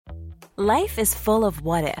Life is full of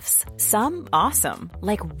what-ifs. Some awesome,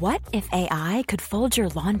 like what if AI could fold your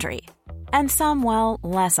laundry? And some, well,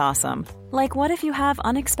 less awesome, like what if you have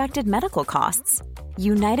unexpected medical costs?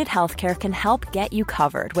 United Healthcare can help get you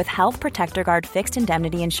covered with Health Protector Guard fixed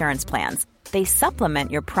indemnity insurance plans. They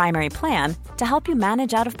supplement your primary plan to help you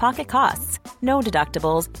manage out-of-pocket costs. No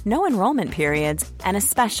deductibles, no enrollment periods, and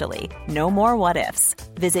especially no more what-ifs.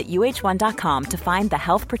 Visit uh1.com to find the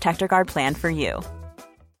Health Protector Guard plan for you.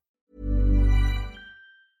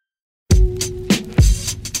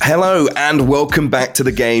 Hello and welcome back to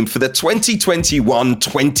the game for the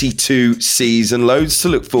 2021-22 season. Loads to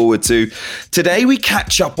look forward to. Today we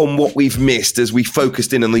catch up on what we've missed as we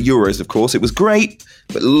focused in on the Euros, of course. It was great,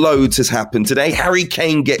 but loads has happened today. Harry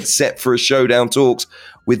Kane gets set for a showdown talks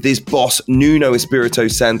with his boss, Nuno Espirito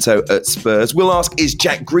Santo at Spurs. We'll ask, is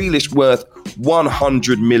Jack Grealish worth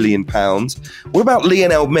 £100 million? What about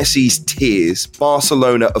Lionel Messi's tears?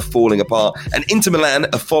 Barcelona are falling apart and Inter Milan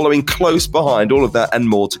are following close behind. All of that and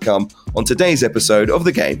more to come on today's episode of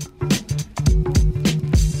The Game.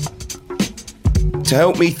 To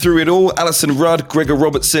help me through it all, Alison Rudd, Gregor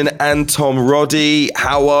Robertson and Tom Roddy.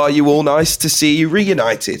 How are you all? Nice to see you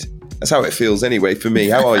reunited. That's how it feels anyway for me.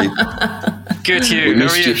 How are you? Good, Hugh. We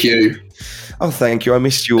missed you, Hugh. Oh, thank you. I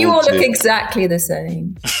missed you all. You all too. look exactly the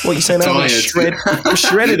same. What are you saying? I'm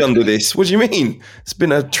shredded under this. What do you mean? It's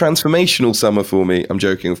been a transformational summer for me. I'm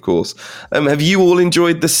joking, of course. Have you all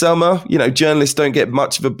enjoyed the summer? You know, journalists don't get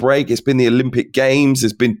much of a break. It's been the Olympic Games.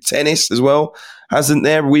 There's been tennis as well, hasn't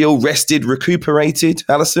there? We all rested, recuperated.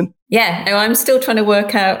 Alison? Yeah, no, I'm still trying to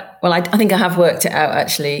work out. Well, I think I have worked it out,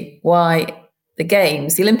 actually, why the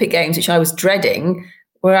Games, the Olympic Games, which I was dreading,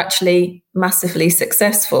 were actually massively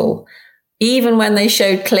successful. Even when they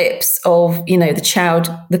showed clips of, you know,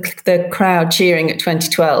 the crowd cheering at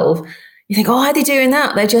 2012, you think, oh, why are they doing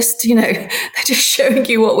that? They're just, you know, they're just showing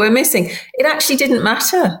you what we're missing. It actually didn't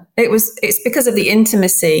matter. It's because of the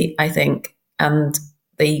intimacy, I think, and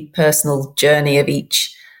the personal journey of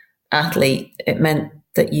each athlete. It meant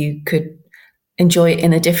that you could enjoy it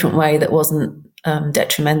in a different way that wasn't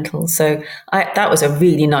detrimental. So that was a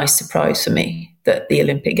really nice surprise for me that the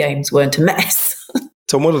Olympic Games weren't a mess.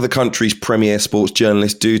 Tom, what do the country's premier sports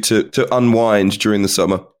journalists do to unwind during the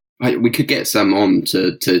summer? We could get some on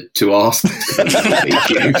to ask.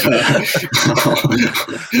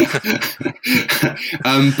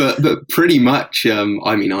 But pretty much,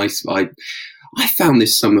 I mean, I found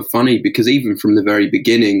this summer funny because even from the very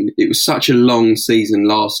beginning, it was such a long season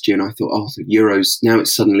last year. And I thought, oh, the Euros, now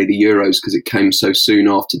it's suddenly the Euros because it came so soon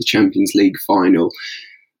after the Champions League final.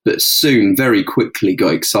 But soon, very quickly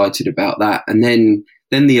got excited about that. And then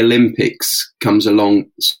the Olympics comes along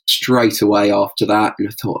straight away after that. And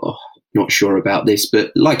I thought, oh, not sure about this.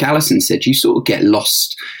 But like Alison said, you sort of get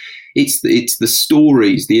lost. It's the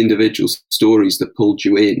stories, the individual stories that pulled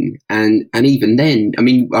you in. And even then, I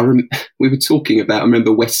mean, we were talking about, I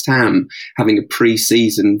remember West Ham having a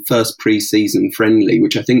first pre-season friendly,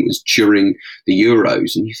 which I think was during the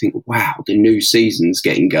Euros. And you think, wow, the new season's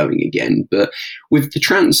getting going again. But with the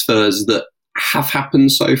transfers that have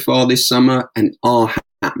happened so far this summer and are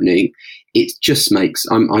happening, it just makes,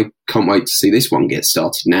 I can't wait to see this one get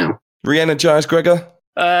started now. Re-energise, Gregor?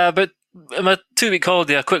 But in my 2-week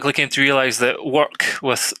holiday, I quickly came to realise that work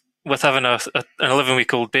with having an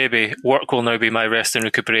 11-week-old baby, work will now be my rest and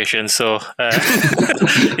recuperation. So,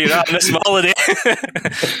 I miss my holiday.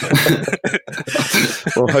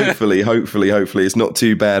 Well, hopefully it's not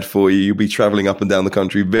too bad for you. You'll be travelling up and down the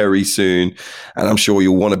country very soon, and I'm sure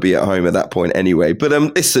you'll want to be at home at that point anyway. But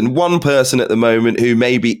listen, one person at the moment who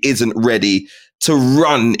maybe isn't ready to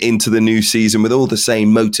run into the new season with all the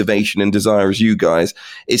same motivation and desire as you guys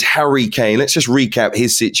is Harry Kane. Let's just recap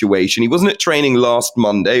his situation. He wasn't at training last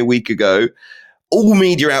Monday, a week ago. All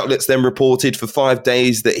media outlets then reported for 5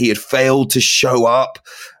 days that he had failed to show up,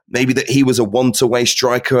 maybe that he was a want-away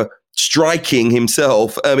striker striking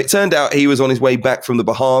himself. It turned out he was on his way back from the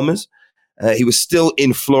Bahamas. He was still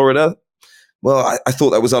in Florida. Well, I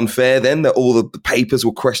thought that was unfair then, that all the papers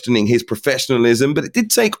were questioning his professionalism, but it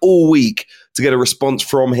did take all week to get a response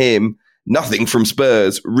from him. Nothing from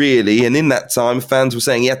Spurs, really. And in that time, fans were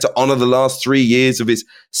saying he had to honour the last 3 years of his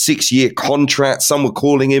 6-year contract. Some were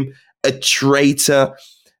calling him a traitor.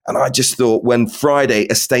 And I just thought when Friday,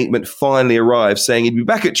 a statement finally arrived saying he'd be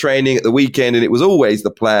back at training at the weekend and it was always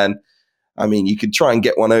the plan. I mean, you could try and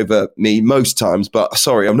get one over me most times, but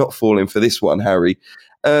sorry, I'm not falling for this one, Harry.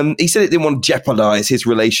 He said it didn't want to jeopardize his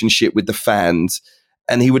relationship with the fans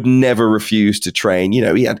and he would never refuse to train. You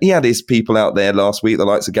know, he had his people out there last week, the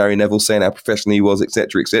likes of Gary Neville, saying how professional he was,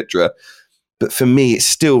 etc., etc. But for me, it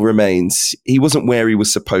still remains, he wasn't where he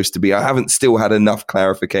was supposed to be. I haven't still had enough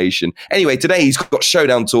clarification. Anyway, today he's got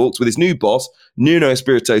showdown talks with his new boss, Nuno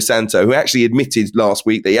Espirito Santo, who actually admitted last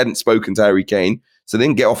week that he hadn't spoken to Harry Kane, so they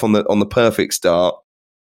didn't get off on the perfect start.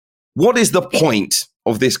 What is the point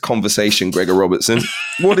of this conversation, Gregor Robertson?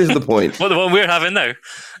 What is the point? What, the one we're having now?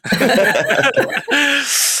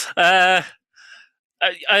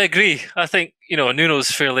 I agree. I think,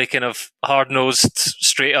 Nuno's fairly kind of hard-nosed,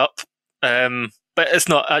 straight up. But it's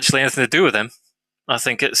not actually anything to do with him. I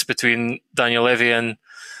think it's between Daniel Levy and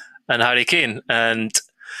Harry Kane. And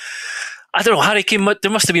I don't know, Harry Kane,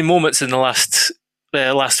 there must have been moments in the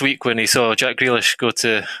last week when he saw Jack Grealish go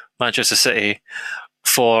to Manchester City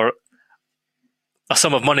for a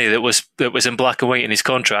sum of money that was in black and white in his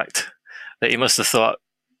contract, that he must have thought,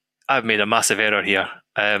 I've made a massive error here.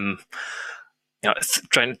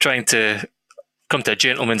 Trying to come to a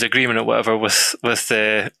gentleman's agreement or whatever with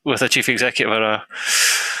a chief executive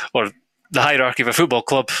or the hierarchy of a football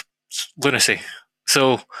club, lunacy.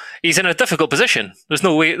 So he's in a difficult position. There's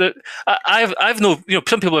no way that I've no,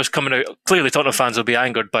 some people are coming out. Clearly, Tottenham fans will be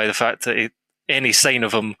angered by the fact that any sign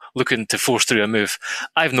of him looking to force through a move.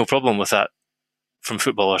 I have no problem with that from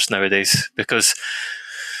footballers nowadays, because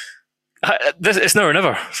it's now or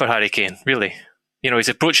never for Harry Kane, really. He's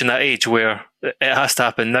approaching that age where it has to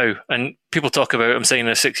happen now. And people talk about him signing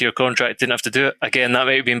a 6-year contract, didn't have to do it. Again, that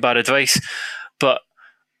might have been bad advice. But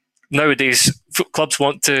nowadays, clubs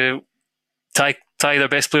want to tie their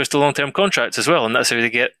best players to long-term contracts as well, and that's how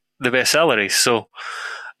they get the best salaries. So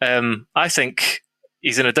I think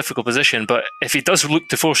he's in a difficult position. But if he does look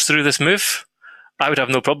to force through this move, I would have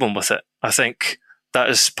no problem with it. I think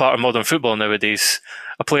that is part of modern football nowadays.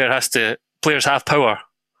 Players have power,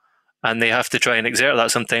 and they have to try and exert that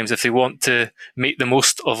sometimes if they want to make the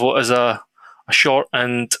most of what is a short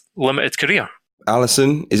and limited career.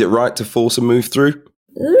 Alison, is it right to force a move through?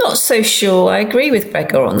 Not so sure. I agree with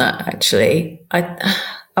Gregor on that, actually. I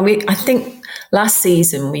think last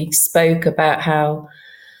season we spoke about how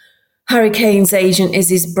Harry Kane's agent is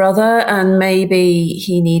his brother, and maybe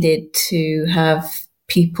he needed to have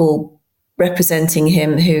people representing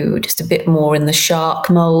him who were just a bit more in the shark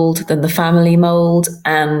mould than the family mould.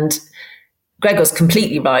 And Gregor's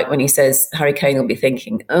completely right when he says Harry Kane will be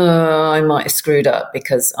thinking, I might have screwed up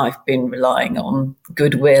because I've been relying on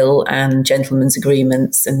goodwill and gentlemen's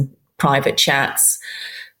agreements and private chats.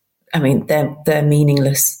 I mean, they're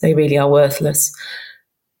meaningless. They really are worthless.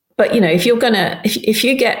 But, if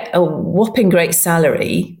you get a whopping great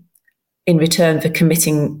salary in return for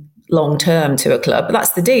committing long term to a club,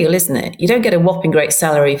 that's the deal, isn't it? You don't get a whopping great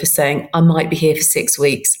salary for saying, I might be here for 6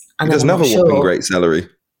 weeks. And he doesn't have a whopping great salary.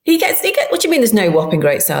 He gets, what do you mean there's no whopping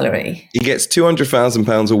great salary? He gets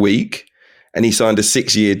 £200,000 a week, and he signed a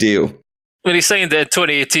 6-year deal. When he signed it in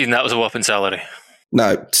 2018, that was a whopping salary.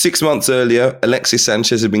 No, 6 months earlier, Alexis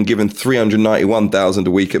Sanchez had been given $391,000 a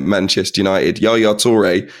week at Manchester United. Yaya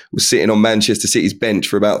Toure was sitting on Manchester City's bench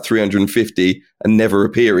for about $350 and never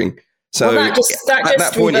appearing. So at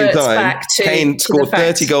that point in time, Kane scored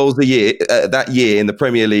 30 goals a year. That year in the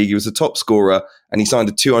Premier League, he was the top scorer, and he signed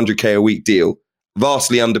a $200K a week deal.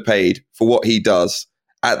 Vastly underpaid for what he does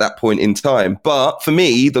at that point in time. But for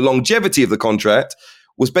me, the longevity of the contract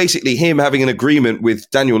was basically him having an agreement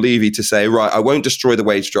with Daniel Levy to say, right, I won't destroy the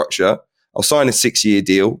wage structure. I'll sign a 6-year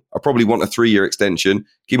deal. I probably want a 3-year extension.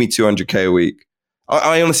 Give me $200K a week.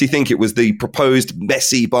 I honestly think it was the proposed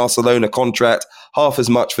Messi Barcelona contract, half as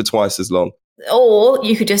much for twice as long. Or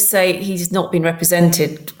you could just say he's not been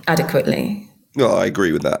represented adequately. Well, I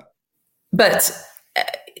agree with that. But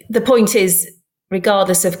the point is,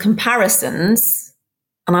 regardless of comparisons,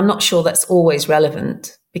 and I'm not sure that's always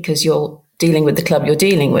relevant because you're dealing with the club you're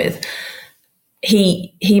dealing with,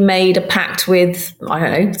 he made a pact with, I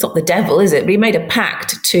don't know, it's not the devil, is it? But he made a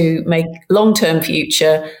pact to make long-term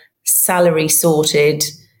future, salary sorted.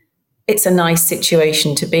 It's a nice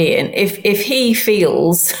situation to be in. If he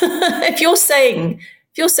feels, if you're saying,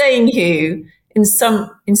 Hugh, in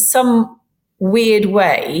some weird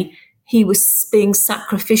way, he was being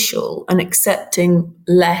sacrificial and accepting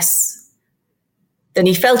less than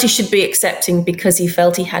he felt he should be accepting because he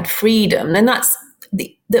felt he had freedom, then that's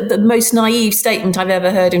the most naive statement I've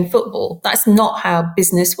ever heard in football. That's not how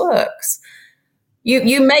business works. You have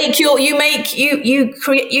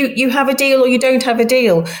a deal or you don't have a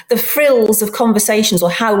deal. The frills of conversations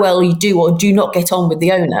or how well you do or do not get on with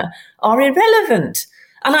the owner are irrelevant.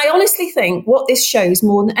 And I honestly think what this shows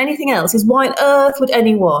more than anything else is why on earth would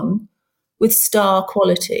anyone with star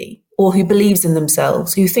quality or who believes in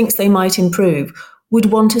themselves, who thinks they might improve, would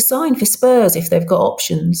want to sign for Spurs if they've got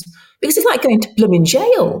options. Because it's like going to blooming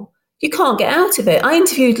jail. you can't get out of it. I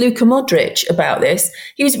interviewed Luka Modric about this.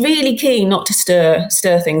 He was really keen not to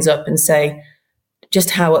stir things up and say just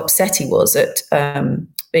how upset he was at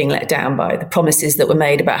being let down by the promises that were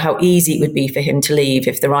made about how easy it would be for him to leave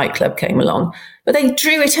if the right club came along. But they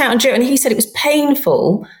drew it out and drew it, and he said it was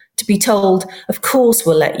painful to be told, of course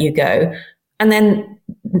we'll let you go. And then,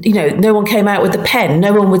 no one came out with the pen.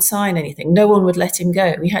 No one would sign anything. No one would let him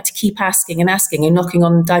go. We had to keep asking and knocking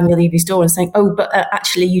on Daniel Levy's door and saying, oh, but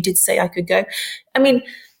actually you did say I could go. I mean,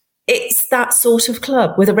 it's that sort of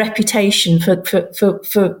club with a reputation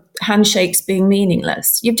for handshakes being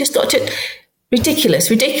meaningless. You've just got to...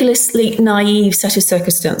 ridiculously naive set of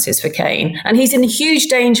circumstances for Kane. And he's in huge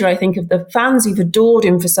danger, I think, of the fans who've adored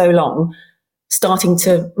him for so long starting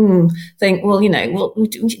to think,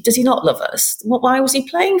 does he not love us? Why was he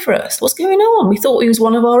playing for us? What's going on? We thought he was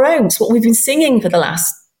one of our own. It's what we've been singing for the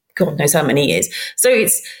last God knows how many years. So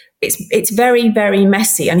it's very, very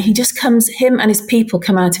messy. And him and his people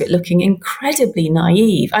come out of it looking incredibly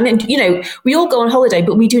naive. And, we all go on holiday,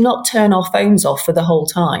 but we do not turn our phones off for the whole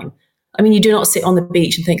time. I mean, you do not sit on the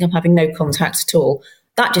beach and think I'm having no contact at all.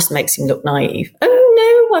 That just makes him look naive.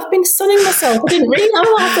 Oh, no, I've been sunning myself. I didn't really know.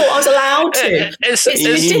 I thought I was allowed to.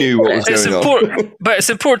 He knew what was going on. But it's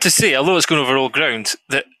important to say, although it's going over old ground,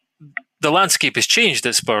 that the landscape has changed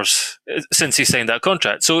at Spurs since he signed that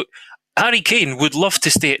contract. So Harry Kane would love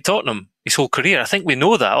to stay at Tottenham his whole career. I think we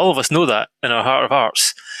know that. All of us know that in our heart of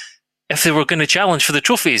hearts. If they were going to challenge for the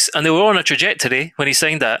trophies, and they were on a trajectory when he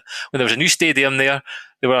signed that, when there was a new stadium there,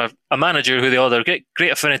 they were a manager who they all had a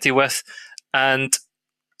great affinity with, and,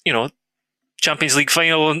 Champions League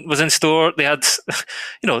final was in store. They had,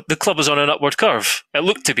 the club was on an upward curve. It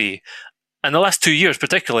looked to be. And the last 2 years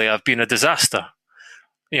particularly have been a disaster.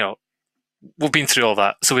 We've been through all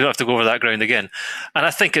that, so we don't have to go over that ground again. And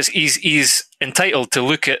I think he's entitled to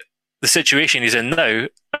look at the situation he's in now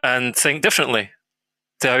and think differently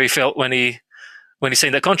to how he felt when he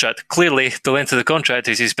signed that contract. Clearly, the length of the contract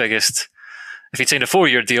is his biggest. If he'd signed a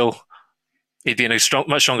 4-year deal, he'd be in a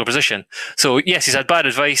much stronger position. So yes, he's had bad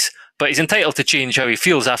advice, but he's entitled to change how he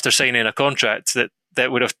feels after signing a contract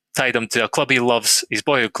that would have tied him to a club he loves, his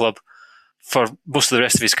boyhood club, for most of the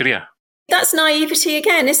rest of his career. That's naivety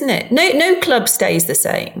again, isn't it? No club stays the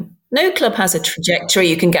same. No club has a trajectory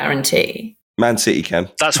you can guarantee. Man City can.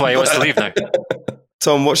 That's why he wants to leave now.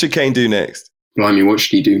 Tom, what should Kane do next? Blimey, what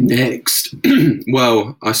should he do next?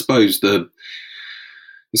 Well, I suppose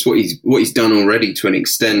it's what he's done already to an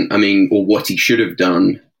extent. I mean, or what he should have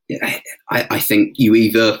done. I think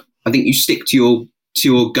you stick to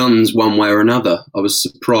your guns one way or another. I was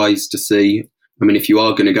surprised to see. I mean, if you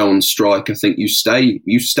are going to go on strike, I think you stay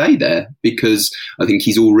there, because I think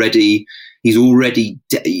he's already. You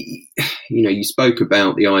spoke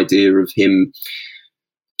about the idea of him.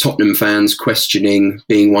 Tottenham fans questioning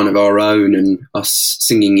being one of our own and us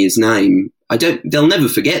singing his name. They'll never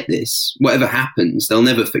forget this. Whatever happens, they'll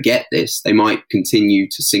never forget this. They might continue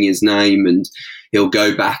to sing his name and he'll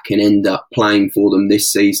go back and end up playing for them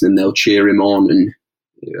this season and they'll cheer him on. And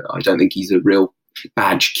I don't think he's a real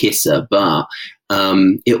badge kisser, but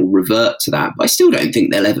it'll revert to that. But I still don't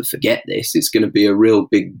think they'll ever forget this. It's going to be a real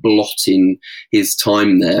big blot in his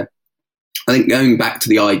time there. I think going back to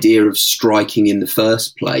the idea of striking in the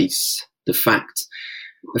first place, the fact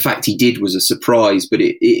he did was a surprise, but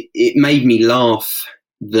it made me laugh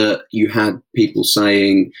that you had people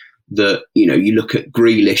saying that, you look at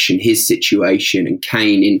Grealish in his situation and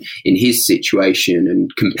Kane in his situation and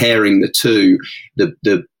comparing the two,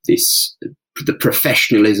 the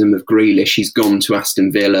professionalism of Grealish. He's gone to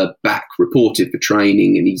Aston Villa, back reported for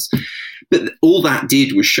training, but all that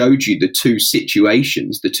did was showed you the two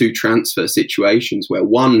situations, the two transfer situations where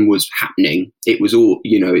one was happening. It was all,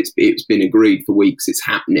 it's been agreed for weeks. It's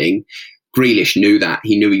happening. Grealish knew that.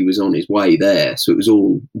 He knew he was on his way there. So it was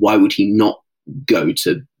all, why would he not go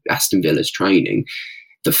to Aston Villa's training?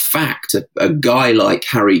 The fact a guy like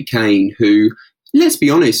Harry Kane, who, let's be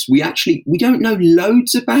honest, we don't know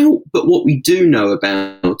loads about, but what we do know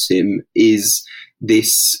about him is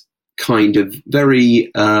this kind of very,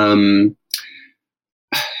 the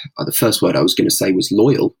first word I was going to say was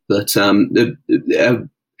loyal, but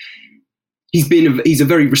he's a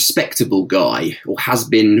very respectable guy, or has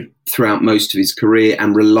been throughout most of his career,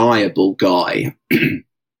 and reliable guy.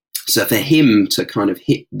 So for him to kind of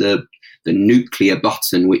hit the nuclear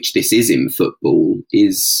button, which this is in football,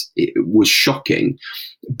 was shocking.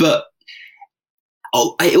 But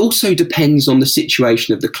it also depends on the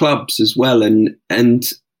situation of the clubs as well, and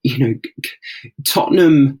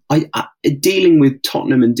Tottenham, dealing with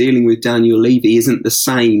Tottenham and dealing with Daniel Levy isn't the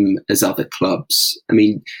same as other clubs. I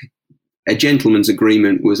mean, a gentleman's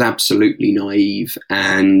agreement was absolutely naive,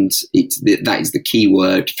 and that is the key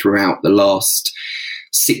word throughout the last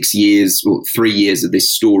 6 years or 3 years of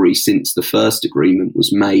this story since the first agreement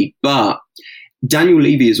was made. But Daniel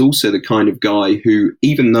Levy is also the kind of guy who,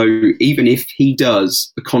 even if he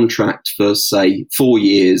does a contract for, say, 4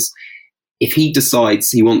 years, if he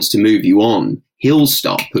decides he wants to move you on, he'll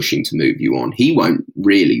start pushing to move you on. He won't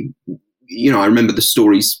really, I remember the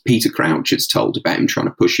stories Peter Crouch has told about him trying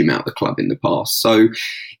to push him out of the club in the past. So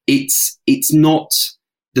it's not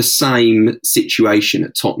the same situation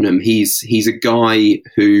at Tottenham. He's a guy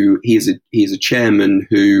who he is a chairman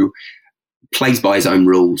who plays by his own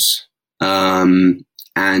rules. And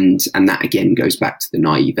that again goes back to the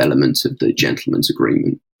naive element of the gentleman's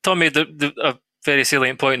agreement. Tom made a very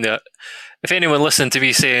salient point there. If anyone listened to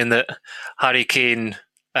me saying that Harry Kane,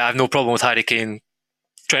 I have no problem with Harry Kane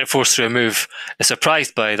trying to force through a move, is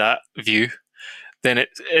surprised by that view, then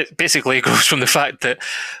it basically goes from the fact that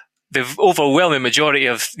the overwhelming majority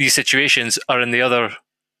of these situations are in the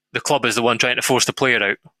club is the one trying to force the player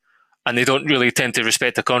out. And they don't really tend to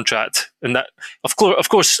respect the contract. And that, of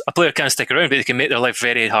course, a player can stick around, but they can make their life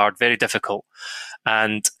very hard, very difficult.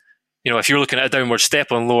 And, if you're looking at a downward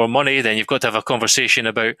step on lower money, then you've got to have a conversation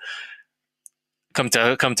about come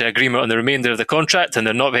to agreement on the remainder of the contract, and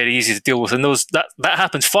they're not very easy to deal with. And that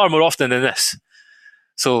happens far more often than this.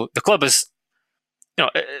 So the club is,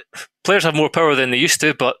 players have more power than they used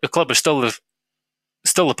to, but the club is still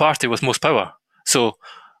the party with most power. So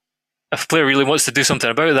if a player really wants to do something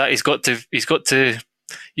about that, he's got to.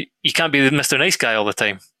 You can't be the Mr. Nice Guy all the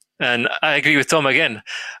time. And I agree with Tom again.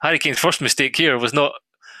 Harry Kane's first mistake here was not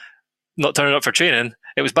turning up for training.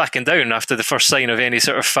 It was backing down after the first sign of any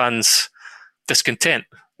sort of fans' discontent.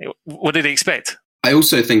 What did he expect? I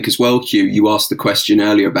also think as well, Hugh, you asked the question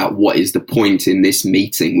earlier about what is the point in this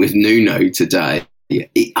meeting with Nuno today.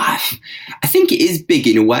 I think it is big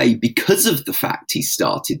in a way because of the fact he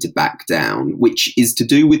started to back down, which is to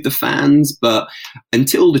do with the fans. But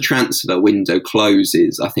until the transfer window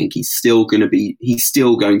closes, I think he's still going to be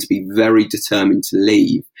very determined to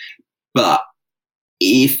leave. But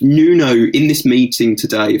if Nuno, in this meeting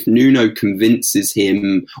today, if Nuno convinces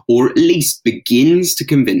him, or at least begins to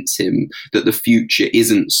convince him that the future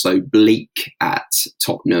isn't so bleak at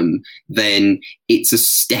Tottenham, then it's a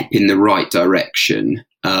step in the right direction.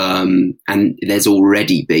 And there's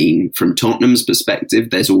already been, from Tottenham's perspective,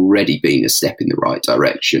 there's already been a step in the right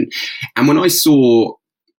direction. And when I saw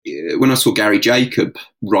Gary Jacob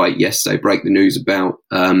yesterday break the news about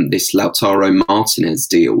this Lautaro Martinez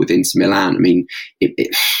deal with Inter Milan, I mean,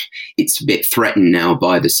 it's a bit threatened now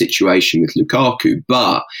by the situation with Lukaku.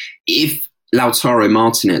 But if Lautaro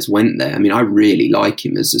Martinez went there, I mean, I really like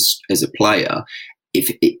him as a player.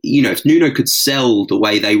 If Nuno could sell the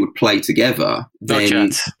way they would play together,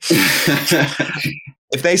 then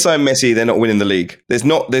if they sign Messi, they're not winning the league. There's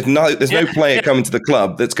no player coming to the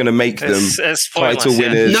club that's going to make them title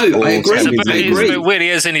winners. No, I agree. It's about where he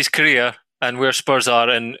is in his career and where Spurs are,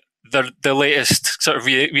 and the latest sort of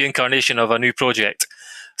reincarnation of a new project.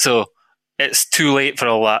 So it's too late for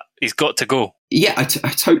all that. He's got to go. Yeah, I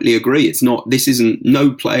totally agree. It's not. This isn't.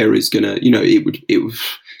 No player is going to. It would.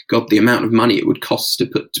 God, the amount of money it would cost to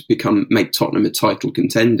make Tottenham a title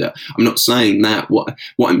contender. I'm not saying that. What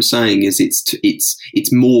I'm saying is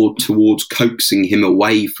it's more towards coaxing him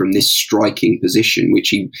away from this striking position,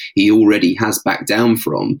 which he already has backed down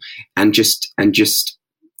from, and just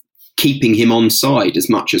keeping him on side as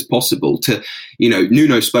much as possible.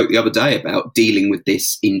 Nuno spoke the other day about dealing with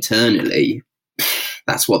this internally.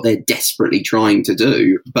 That's what they're desperately trying to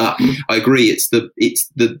do. But I agree, it's the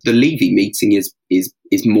Levy meeting is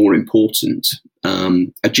more important.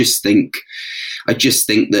 I just think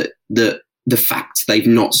that the fact they've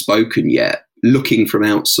not spoken yet, looking from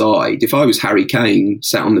outside, if I was Harry Kane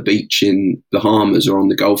sat on the beach in Bahamas or on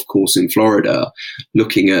the golf course in Florida,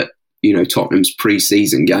 looking at Tottenham's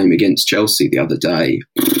pre-season game against Chelsea the other day,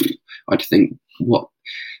 I'd think, what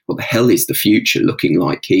the hell is the future looking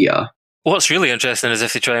like here? What's really interesting is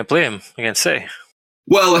if they try and play him against City.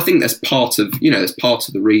 Well, I think that's part of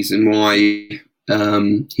the reason why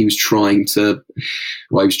he was trying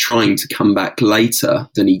to come back later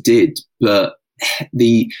than he did. But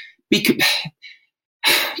I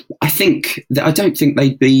don't think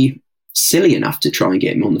they'd be silly enough to try and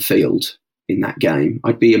get him on the field in that game.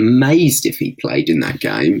 I'd be amazed if he played in that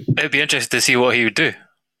game. It'd be interesting to see what he would do.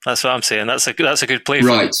 That's what I'm saying. That's a good play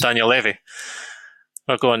from Daniel Levy.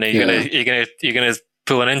 Oh, go on. You're gonna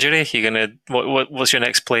pull an injury. What's your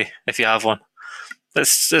next play if you have one?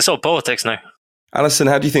 It's all politics now. Alison,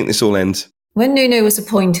 how do you think this all ends? When Nuno was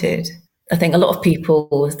appointed, I think a lot of people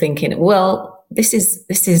were thinking, well, this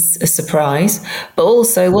is a surprise, but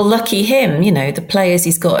also, well, lucky him, the players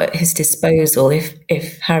he's got at his disposal.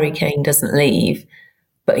 If Harry Kane doesn't leave,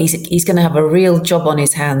 but he's going to have a real job on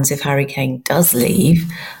his hands if Harry Kane does leave.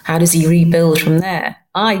 How does he rebuild from there?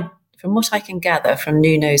 From what I can gather from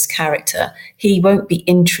Nuno's character, he won't be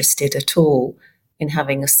interested at all in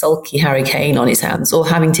having a sulky Harry Kane on his hands, or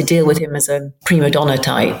having to deal with him as a prima donna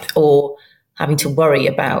type, or having to worry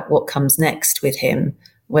about what comes next with him,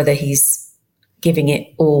 whether he's giving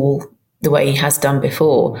it all the way he has done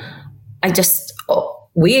before.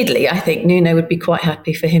 Weirdly, I think Nuno would be quite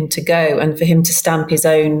happy for him to go and for him to stamp his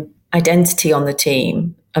own identity on the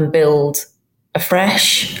team and build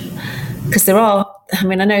afresh. Because I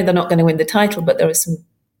know they're not going to win the title, but there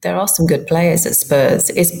are some good players at Spurs.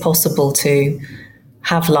 It is possible to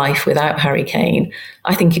have life without Harry Kane.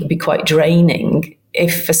 I think it would be quite draining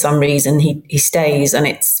if for some reason he stays, and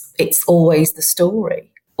it's always the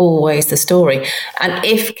story. Always the story. And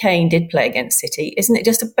if Kane did play against City, isn't it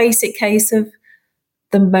just a basic case of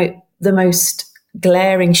the most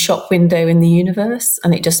glaring shop window in the universe,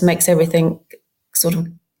 and it just makes everything sort of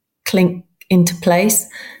clink into place?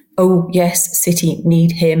 Oh yes, City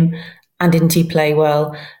need him, and didn't he play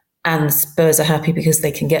well? And Spurs are happy because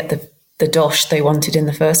they can get the dosh they wanted in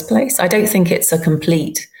the first place. I don't think it's a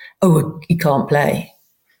complete, he can't play.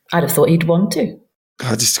 I'd have thought he'd want to.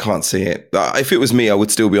 I just can't see it. If it was me, I would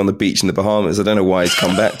still be on the beach in the Bahamas. I don't know why he's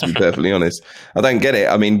come back, to be perfectly honest. I don't get it.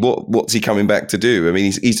 I mean, what's he coming back to do? I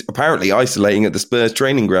mean, he's apparently isolating at the Spurs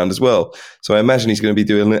training ground as well. So I imagine he's going to be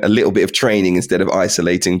doing a little bit of training instead of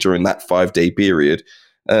isolating during that 5-day period,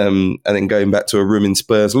 and then going back to a room in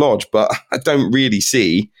Spurs Lodge. But I don't really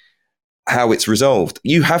see how it's resolved.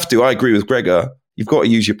 You have to, I agree with Gregor, you've got to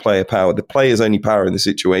use your player power. The player's only power in the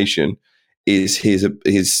situation is his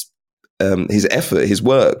effort, his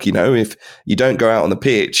work. If you don't go out on the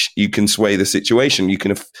pitch, you can sway the situation. You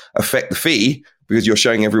can affect the fee because you're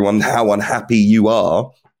showing everyone how unhappy you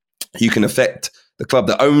are. You can affect the club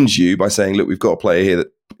that owns you by saying, look, we've got a player here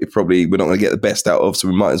that we're not going to get the best out of, so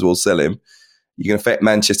we might as well sell him. You can affect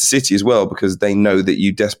Manchester City as well because they know that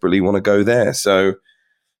you desperately want to go there. So,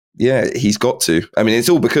 yeah, he's got to. I mean, it's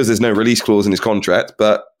all because there's no release clause in his contract,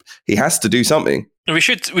 but he has to do something. We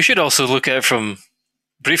should also look at it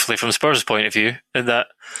briefly from Spurs' point of view, in that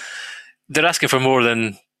they're asking for more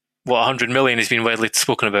than what 100 million has been widely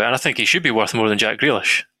spoken about, and I think he should be worth more than Jack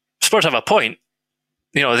Grealish. Spurs have a point.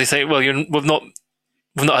 They say, well, we've not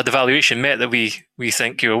had the valuation met that we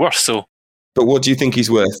think you're worth. So, but what do you think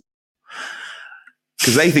he's worth?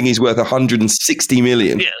 Because they think he's worth 160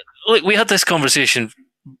 million. Yeah, look, we had this conversation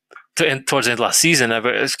towards the end of last season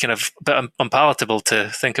about it's kind of a bit unpalatable to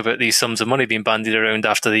think about these sums of money being bandied around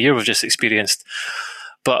after the year we've just experienced.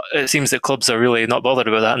 But it seems that clubs are really not bothered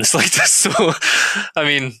about that in the slightest. So, I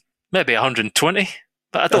mean, maybe 120.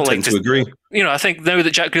 But I don't like to agree. I think now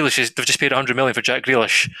that Jack Grealish they've just paid 100 million for Jack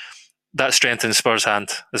Grealish, that strengthens Spurs' hand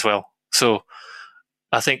as well. So,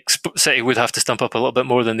 I think City would have to stump up a little bit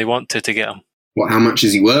more than they want to get him. Well, how much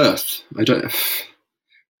is he worth? I don't.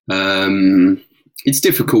 It's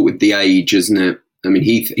difficult with the age, isn't it? I mean,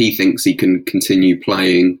 he thinks he can continue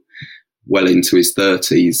playing well into his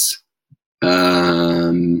 30s.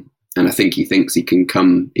 And I think he thinks he can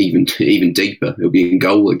come even deeper. He'll be in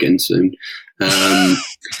goal again soon.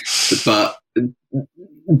 But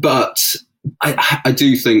I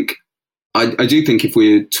do think if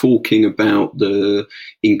we're talking about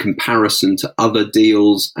in comparison to other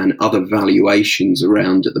deals and other valuations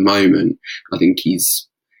around at the moment, I think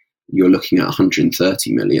you're looking at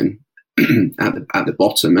 130 million at the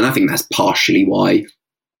bottom, and I think that's partially why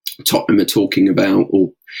Tottenham are talking about, or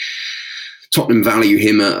Tottenham value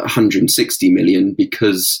him at 160 million,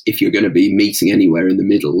 because if you're going to be meeting anywhere in the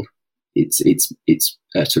middle, it's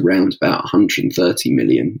at around about 130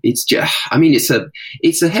 million. It's just, I mean, it's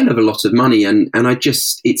a hell of a lot of money, and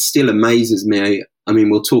it still amazes me. I mean,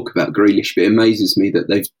 we'll talk about Grealish, but it amazes me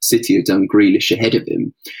that City have done Grealish ahead of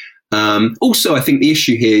him. Also, I think the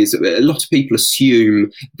issue here is a lot of people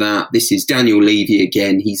assume that this is Daniel Levy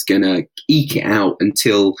again. He's going to eke it out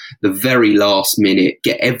until the very last minute,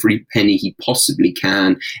 get every penny he possibly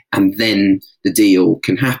can, and then the deal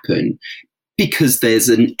can happen. Because there's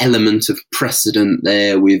an element of precedent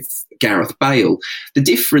there with Gareth Bale. But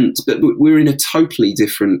we're in a totally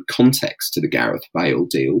different context to the Gareth Bale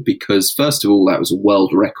deal, because first of all, that was a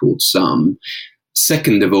world record sum.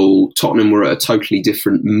 Second of all, Tottenham were at a totally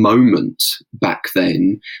different moment back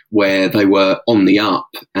then, where they were on the up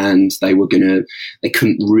and they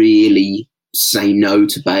couldn't really say no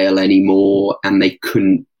to Bale anymore, and they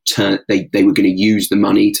couldn't they were going to use the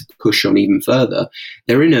money to push on even further.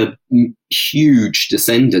 They're in a huge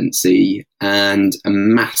descendancy and a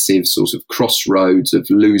massive sort of crossroads of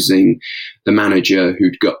losing the manager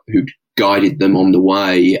who'd guided them on the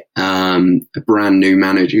way, a brand new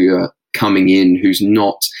manager coming in who's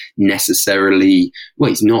not necessarily, well,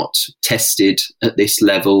 he's not tested at this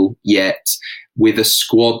level yet, with a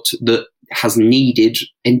squad that has needed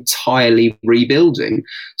entirely rebuilding.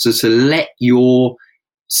 So to let your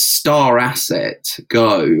star asset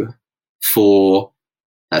go for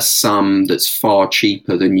a sum that's far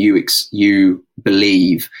cheaper than you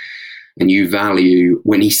believe and you value,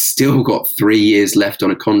 when he's still got 3 years left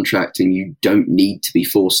on a contract and you don't need to be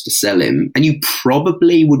forced to sell him, and you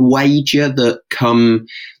probably would wager that come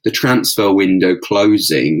the transfer window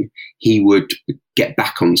closing, he would get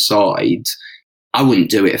back on side. I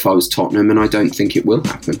wouldn't do it if I was Tottenham, and I don't think it will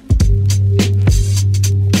happen.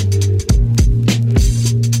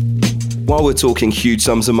 While we're talking huge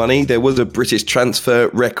sums of money, there was a British transfer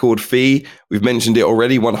record fee. We've mentioned it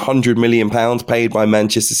already, £100 million paid by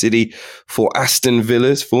Manchester City for Aston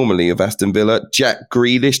Villa's, formerly of Aston Villa, Jack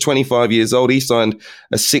Grealish, 25 years old. He signed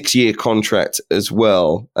a 6-year contract as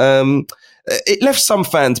well. It left some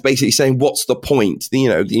fans basically saying, what's the point?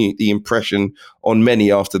 The impression on many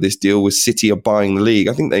after this deal was City are buying the league.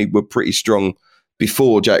 I think they were pretty strong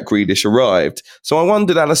before Jack Grealish arrived. So I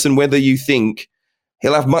wondered, Alison, whether you think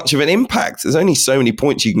he'll have much of an impact. There's only so many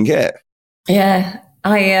points you can get. Yeah,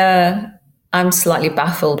 I'm slightly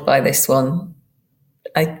baffled by this one,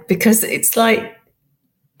 because it's like,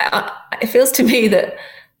 it feels to me that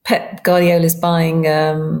Pep Guardiola's buying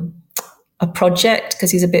a project because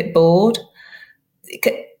he's a bit bored.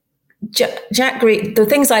 The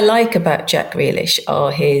things I like about Jack Grealish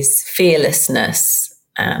are his fearlessness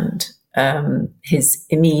and his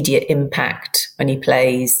immediate impact when he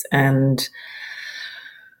plays, and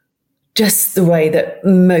just the way that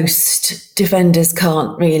most defenders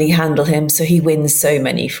can't really handle him. So he wins so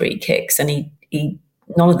many free kicks, and he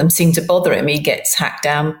none of them seem to bother him. He gets hacked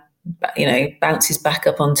down, bounces back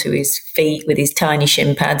up onto his feet with his tiny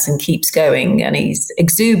shin pads and keeps going. And he's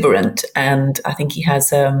exuberant. And I think he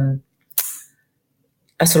has a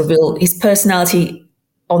sort of his personality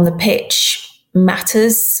on the pitch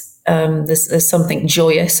matters. There's something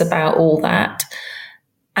joyous about all that.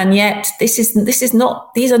 And yet these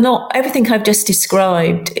are not, everything I've just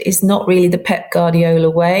described is not really the Pep Guardiola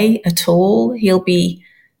way at all. He'll be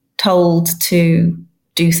told to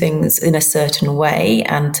do things in a certain way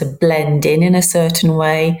and to blend in a certain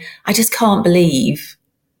way. I just can't believe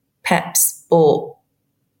Pep's bought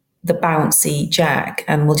the bouncy Jack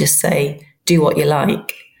and will just say, do what you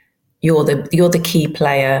like. You're the key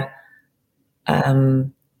player.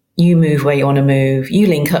 You move where you want to move. You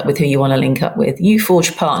link up with who you want to link up with. You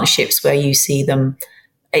forge partnerships where you see them.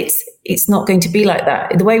 It's not going to be like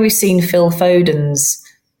that. The way we've seen Phil Foden's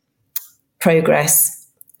progress,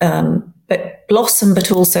 but blossom,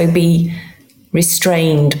 but also be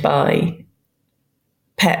restrained by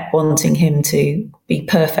Pep wanting him to be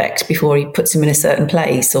perfect before he puts him in a certain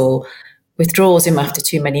place, or withdraws him after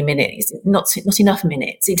too many minutes, not enough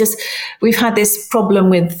minutes. We've had this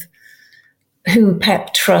problem with who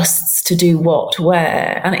Pep trusts to do what,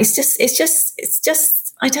 where, and it's just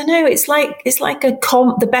I don't know. It's like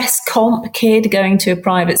the best comp kid going to a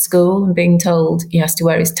private school and being told he has to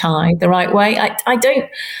wear his tie the right way. I don't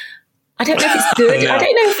know if it's good. No. I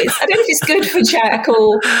don't know if it's good for Jack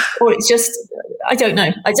or it's just, I don't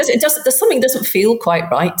know. There's something doesn't feel quite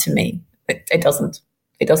right to me. It doesn't.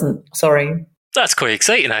 Sorry. That's quite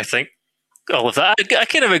exciting, I think. All of that. I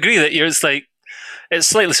kind of agree that it's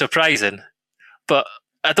slightly surprising. But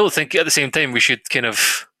I don't think at the same time we should kind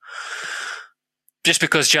of, just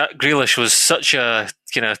because Jack Grealish was such a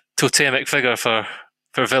totemic figure for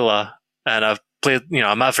Villa and a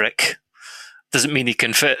maverick, doesn't mean he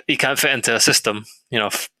can't fit into a system,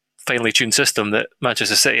 finely tuned system that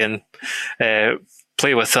Manchester City and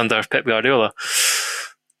play with under Pep Guardiola.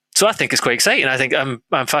 So I think it's quite exciting. I think I'm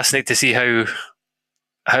fascinated to see how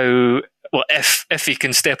if he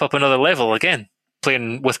can step up another level again,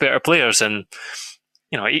 playing with better players and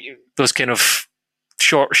those kind of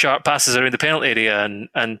short, sharp passes around the penalty area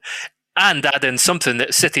and add in something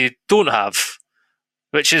that City don't have,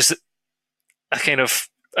 which is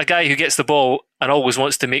a guy who gets the ball and always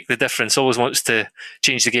wants to make the difference, always wants to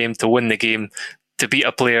change the game, to win the game, to beat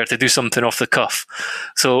a player, to do something off the cuff.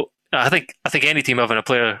 So I think any team having a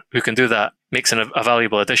player who can do that makes a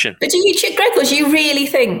valuable addition. But do you really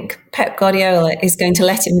think Pep Guardiola is going to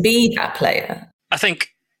let him be that player? I think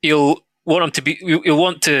you'll want him to be. You'll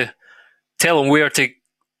want to tell him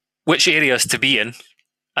which areas to be in,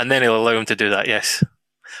 and then he'll allow him to do that. Yes,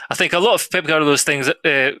 I think a lot of Pep Guardiola's things,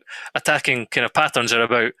 attacking kind of patterns, are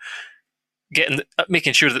about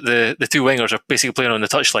making sure that the two wingers are basically playing on the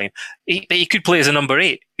touchline. He could play as a number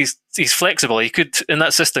 8. He's flexible. He could, in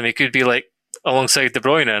that system, he could be like alongside De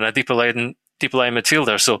Bruyne and a deeper line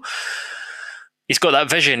midfielder. So he's got that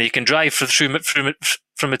vision. He can drive from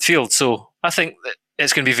midfield. So I think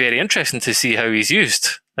it's going to be very interesting to see how he's used.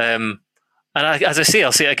 And as I say,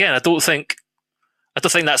 I'll say it again. I don't think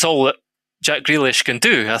that's all that Jack Grealish can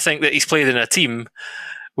do. I think that he's played in a team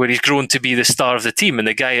where he's grown to be the star of the team and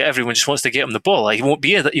the guy everyone just wants to get him the ball. He won't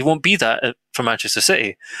be that for Manchester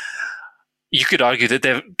City. You could argue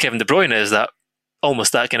that Kevin De Bruyne is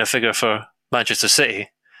almost that kind of figure for Manchester City.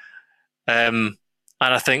 And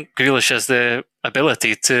I think Grealish has the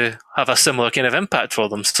ability to have a similar kind of impact for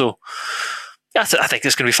them. So yeah, I think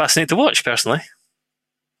it's going to be fascinating to watch, personally.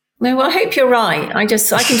 No, well, I hope you're right. I can just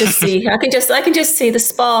see the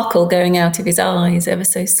sparkle going out of his eyes ever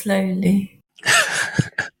so slowly.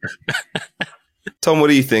 Tom, what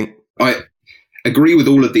do you think? I agree with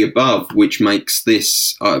all of the above, which makes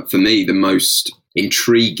this, for me, the most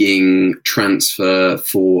intriguing transfer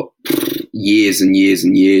for years and years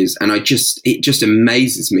and years. And it just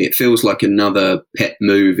amazes me. It feels like another Pep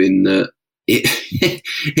move in that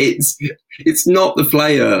it's not the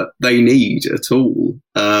player they need at all.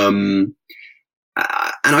 And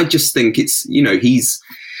I just think it's,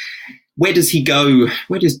 where does he go?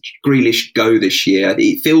 Where does Grealish go this year?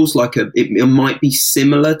 It feels like it might be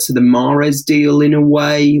similar to the Mahrez deal in a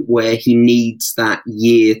way, where he needs that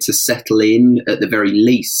year to settle in at the very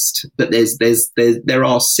least. But there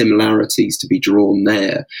are similarities to be drawn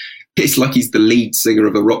there. It's like he's the lead singer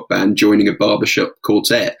of a rock band joining a barbershop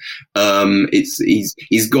quartet.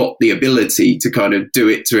 He's got the ability to kind of do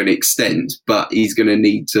it to an extent, but he's going to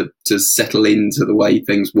need to settle into the way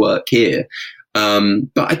things work here.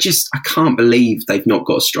 But I can't believe they've not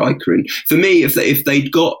got a striker in. For me, if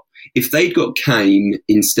they'd got Kane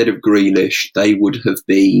instead of Grealish, they would have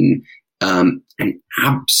been an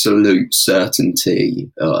absolute certainty,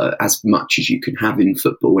 as much as you can have in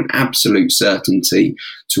football, an absolute certainty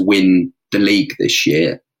to win the league this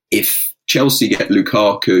year. If Chelsea get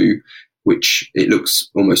Lukaku, which it looks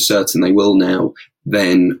almost certain they will now,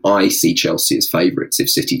 then I see Chelsea as favourites if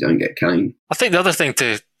City don't get Kane. I think the other thing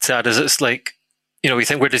to add is it's like, we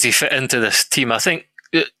think, where does he fit into this team? I think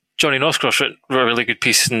Johnny Northcroft wrote a really good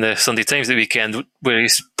piece in the Sunday Times the weekend where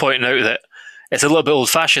he's pointing out that it's a little bit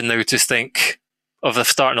old-fashioned now to think of the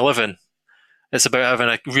starting 11. It's about having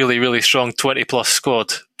a really, really strong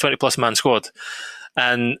 20-plus man squad.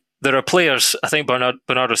 And there are players, I think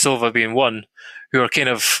Bernardo Silva being one, who are kind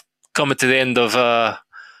of coming to the end of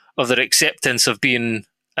their acceptance of being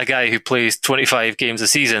a guy who plays 25 games a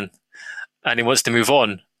season and he wants to move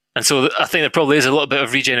on. And so I think there probably is a little bit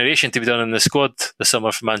of regeneration to be done in the squad this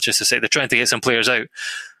summer for Manchester City. They're trying to get some players out.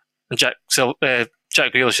 And Jack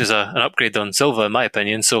Grealish is an upgrade on Silva, in my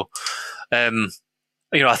opinion. So,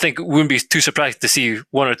 I think we wouldn't be too surprised to see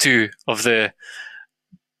one or two of the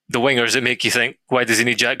wingers that make you think, why does he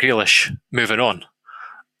need Jack Grealish moving on?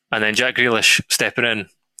 And then Jack Grealish stepping in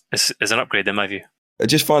is an upgrade, in my view.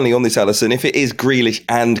 Just finally on this, Alison, if it is Grealish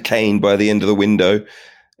and Kane by the end of the window,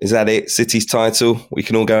 is that it? City's title? We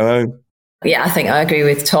can all go home? Yeah, I think I agree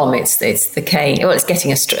with Tom. It's the Kane. Well, it's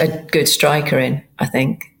getting a good striker in. I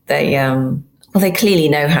think they clearly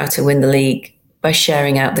know how to win the league by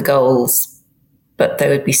sharing out the goals, but there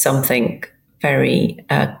would be something very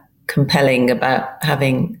compelling about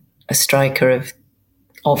having a striker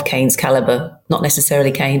of Kane's caliber, not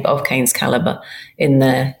necessarily Kane, but of Kane's caliber in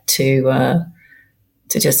there to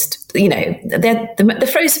just,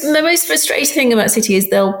 the most frustrating thing about City is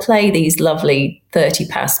they'll play these lovely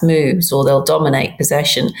 30-pass moves or they'll dominate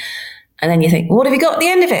possession. And then you think, what have you got at the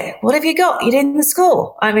end of it? What have you got? You didn't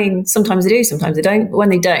score. I mean, sometimes they do, sometimes they don't. But when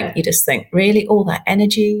they don't, you just think, really? All that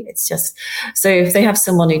energy? It's just... So if they have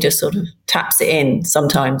someone who just sort of taps it in,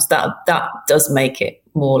 sometimes that does make it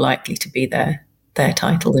more likely to be their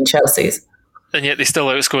title than Chelsea's. And yet they still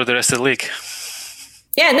outscored the rest of the league.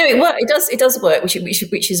 Yeah, no, it does work,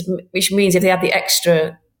 which means if they have the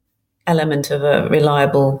extra element of a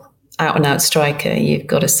reliable out-and-out striker, you've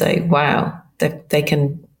got to say, wow, they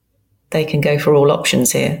can go for all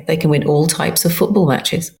options here. They can win all types of football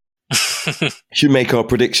matches. Should make our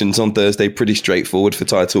predictions on Thursday pretty straightforward for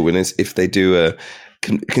title winners if they do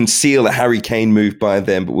conceal a Harry Kane move by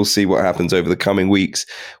them, but we'll see what happens over the coming weeks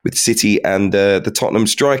with City and the Tottenham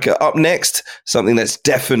striker. Up next, something that's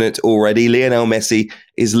definite already, Lionel Messi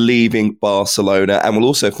is leaving Barcelona, and we'll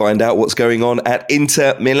also find out what's going on at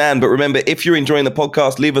Inter Milan. But remember, if you're enjoying the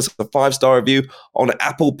podcast, leave us a 5-star review on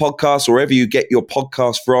Apple Podcasts, wherever you get your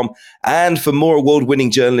podcast from. And for more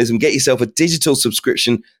award-winning journalism, get yourself a digital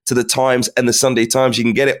subscription to The Times and The Sunday Times. You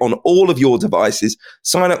can get it on all of your devices.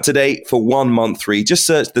 Sign up today for 1 month free. Just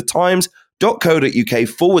search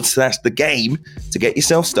thetimes.co.uk/the game to get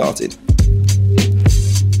yourself started.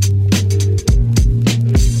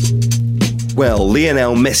 Well,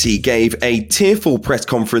 Lionel Messi gave a tearful press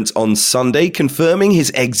conference on Sunday, confirming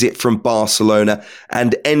his exit from Barcelona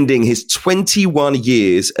and ending his 21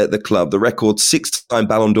 years at the club. The record 6-time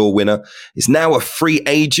Ballon d'Or winner is now a free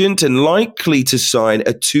agent and likely to sign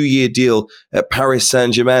a 2-year deal at Paris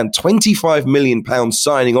Saint-Germain. £25 million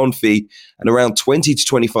signing on fee and around £20 to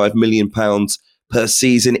 £25 million per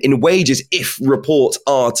season in wages, if reports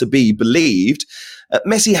are to be believed.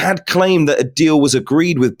 Messi had claimed that a deal was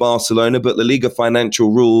agreed with Barcelona, but La Liga financial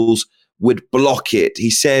rules would block it. He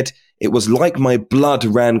said, "It was like my blood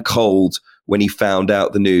ran cold when he found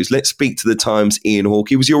out the news." Let's speak to The Times' Ian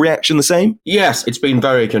Hawkey. Was your reaction the same? Yes, it's been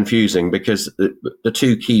very confusing because the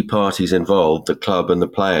two key parties involved, the club and the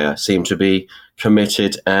player, seem to be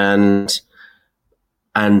committed and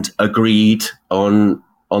agreed on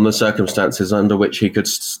the circumstances under which he could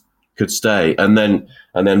stay, and then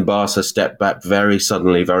Barca stepped back very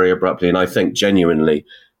suddenly, very abruptly, and I think genuinely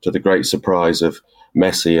to the great surprise of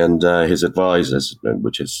Messi and his advisors,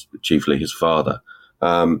 which is chiefly his father.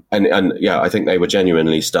 I think they were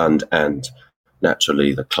genuinely stunned, and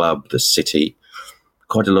naturally the club, the city,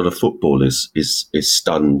 quite a lot of football is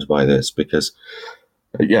stunned by this because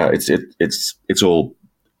it's all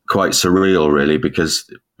quite surreal, really, because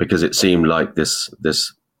it seemed like this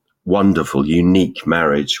wonderful, unique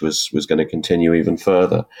marriage was going to continue even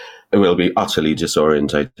further. It will be utterly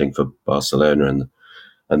disorientating for Barcelona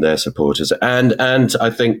and their supporters. And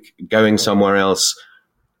I think going somewhere else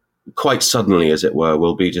quite suddenly, as it were,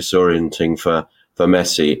 will be disorienting for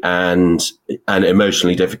Messi and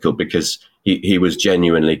emotionally difficult because he was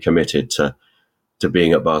genuinely committed to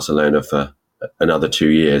being at Barcelona for another 2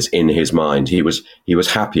 years in his mind. He was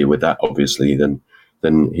happier with that, obviously, than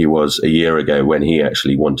he was a year ago when he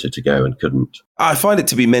actually wanted to go and couldn't. I find it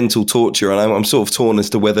to be mental torture, and I'm sort of torn as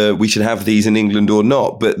to whether we should have these in England or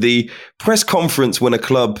not. But the press conference when a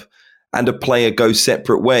club and a player go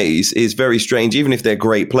separate ways is very strange, even if they're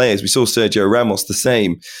great players. We saw Sergio Ramos the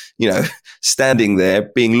same, standing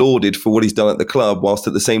there being lauded for what he's done at the club, whilst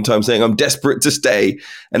at the same time saying, "I'm desperate to stay,"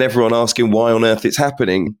 and everyone asking why on earth it's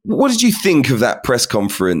happening. What did you think of that press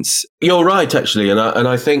conference? You're right, actually, and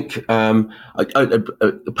I think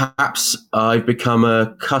perhaps I've become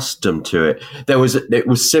accustomed to it. It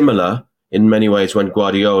was similar in many ways when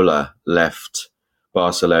Guardiola left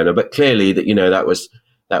Barcelona, but clearly that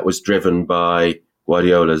was driven by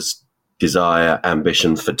Guardiola's desire,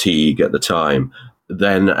 ambition, fatigue at the time.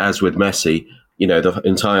 Then, as with Messi, the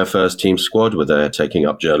entire first team squad were there taking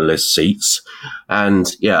up journalists' seats. And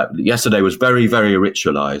yesterday was very, very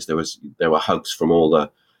ritualized. There were hugs from all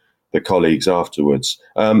the colleagues afterwards.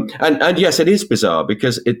 And yes, it is bizarre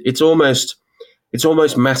because it's almost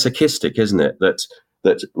masochistic, isn't it? That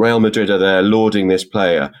Real Madrid are there lauding this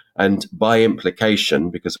player and by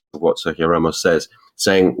implication, because of what Sergio Ramos says,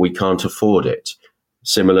 saying we can't afford it.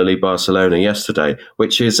 Similarly, Barcelona yesterday,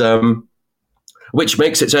 which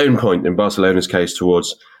makes its own point in Barcelona's case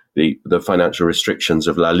towards the financial restrictions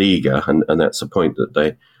of La Liga, and that's a point that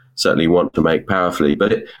they certainly want to make powerfully.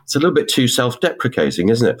 But it's a little bit too self-deprecating,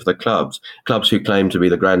 isn't it, for the clubs who claim to be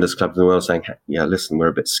the grandest clubs in the world, saying, "Yeah, listen, we're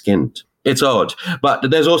a bit skint." It's odd, but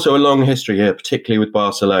there's also a long history here, particularly with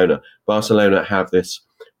Barcelona. Barcelona have this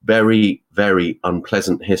very, very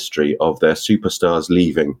unpleasant history of their superstars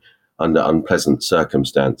leaving under unpleasant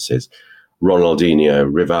circumstances.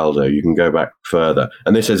 Ronaldinho, Rivaldo, you can go back further.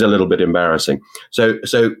 And this is a little bit embarrassing. So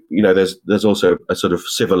there's also a sort of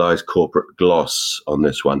civilized corporate gloss on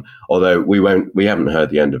this one, although we haven't heard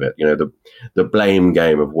the end of it. The blame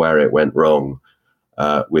game of where it went wrong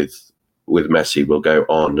with Messi will go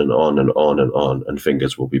on and on and on and on, and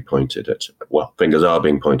fingers are being pointed at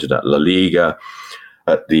La Liga,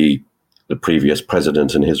 at the previous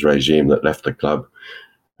president and his regime that left the club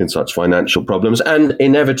in such financial problems. And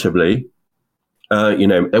inevitably,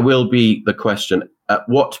 there will be the question, at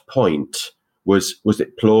what point was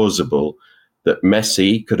it plausible that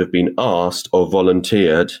Messi could have been asked or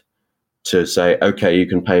volunteered to say, okay, you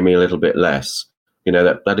can pay me a little bit less?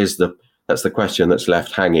 That's the question that's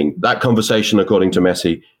left hanging. That conversation, according to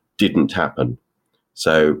Messi, didn't happen.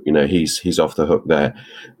 So, he's off the hook there.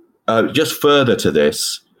 Just further to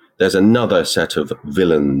this, there's another set of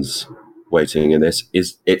villains waiting in this.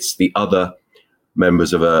 It's the other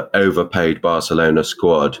members of an overpaid Barcelona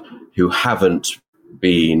squad who haven't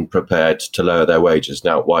been prepared to lower their wages.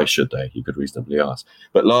 Now, why should they? You could reasonably ask.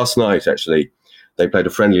 But last night, actually, they played a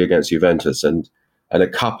friendly against Juventus, and a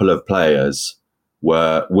couple of players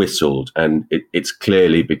were whistled, and it's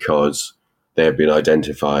clearly because they have been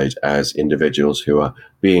identified as individuals who are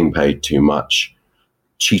being paid too much,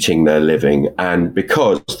 cheating their living, and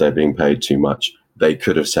because they're being paid too much, they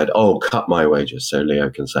could have said, "Oh, cut my wages," so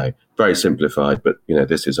Leo can say. Very simplified, but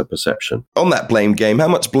this is a perception. On that blame game, how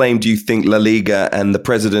much blame do you think La Liga and the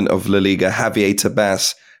president of La Liga, Javier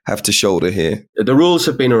Tebas, have to shoulder here? The rules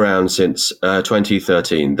have been around since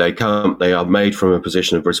 2013. They are made from a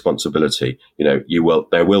position of responsibility.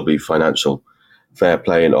 There will be financial fair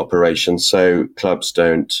play in operations, so clubs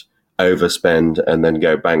don't overspend and then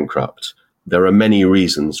go bankrupt. There are many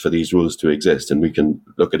reasons for these rules to exist, and we can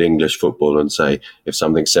look at English football and say if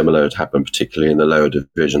something similar had happened, particularly in the lower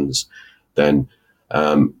divisions, then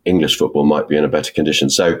English football might be in a better condition.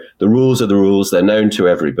 So the rules are the rules. They're known to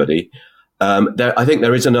everybody. I think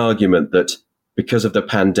there is an argument that because of the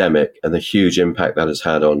pandemic and the huge impact that has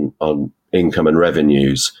had on income and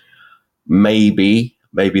revenues, maybe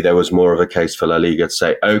there was more of a case for La Liga to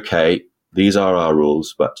say, okay, these are our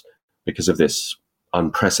rules, but because of this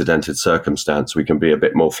unprecedented circumstance, we can be a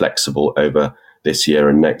bit more flexible over this year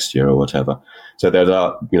and next year or whatever. So there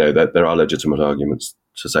are legitimate arguments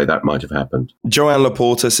to say that might have happened. Joan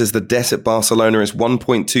Laporta says the debt at Barcelona is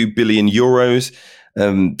 1.2 billion euros.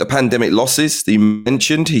 The pandemic losses that you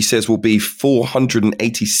mentioned, he says, will be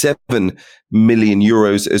 487 million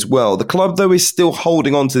euros as well. The club, though, is still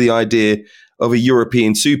holding on to the idea of a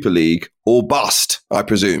European Super League or bust, I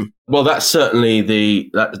presume. Well, that's certainly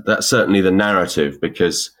the narrative,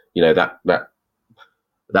 because that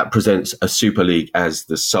presents a Super League as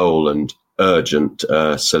the sole and urgent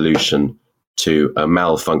solution to a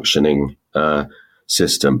malfunctioning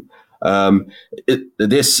system.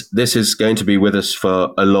 This is going to be with us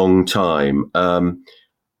for a long time.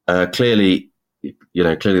 Clearly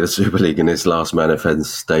the Super League in its last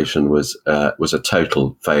manifestation was a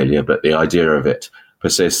total failure, but the idea of it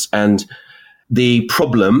persists. And the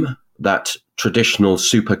problem that traditional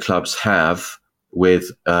super clubs have with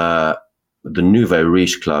the nouveau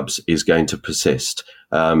riche clubs is going to persist.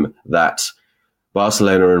 That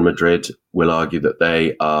Barcelona and Madrid will argue that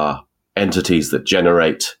they are entities that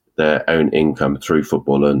generate their own income through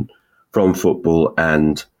football and from football,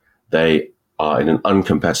 and they are in an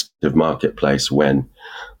uncompetitive marketplace when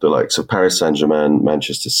the likes of Paris Saint-Germain,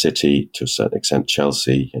 Manchester City, to a certain extent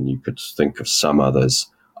Chelsea, and you could think of some others,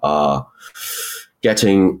 are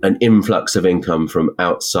getting an influx of income from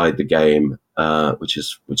outside the game, which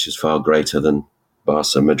is far greater than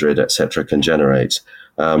Barca, Madrid, etc. can generate.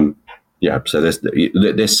 So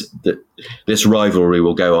this rivalry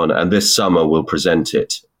will go on, and this summer will present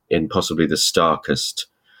it in possibly the starkest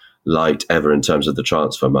light ever in terms of the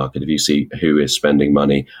transfer market. If you see who is spending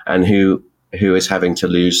money and who is having to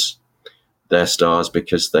lose their stars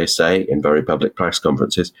because they say in very public press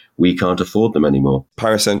conferences, we can't afford them anymore.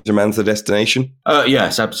 Paris Saint-Germain's the destination?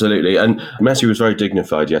 Yes, absolutely. And Messi was very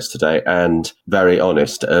dignified yesterday and very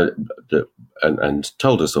honest and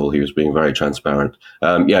told us all he was being very transparent.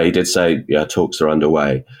 He did say, talks are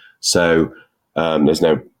underway. So there's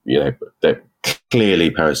no,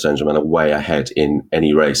 clearly Paris Saint-Germain are way ahead in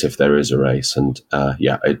any race if there is a race. And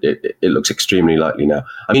it looks extremely likely now.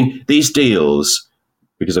 I mean, these deals,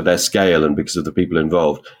 because of their scale and because of the people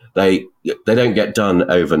involved, they don't get done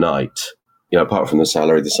overnight. Apart from the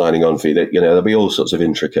salary, the signing on fee, there'll be all sorts of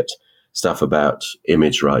intricate stuff about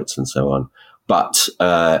image rights and so on. But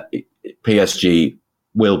PSG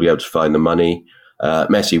will be able to find the money.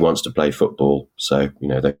 Messi wants to play football, so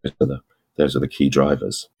those are the key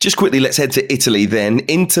drivers. Just quickly, let's head to Italy then.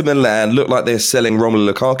 Inter Milan look like they're selling Romelu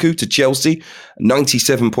Lukaku to Chelsea.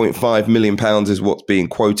 £97.5 million is what's being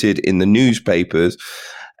quoted in the newspapers.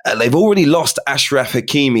 They've already lost Achraf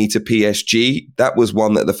Hakimi to PSG. That was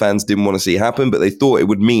one that the fans didn't want to see happen, but they thought it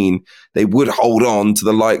would mean they would hold on to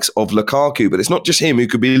the likes of Lukaku. But it's not just him who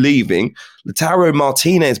could be leaving. Lautaro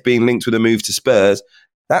Martinez being linked with a move to Spurs.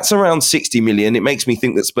 That's around 60 million. It makes me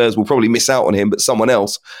think that Spurs will probably miss out on him, but someone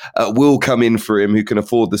else will come in for him who can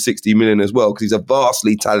afford the 60 million as well, because he's a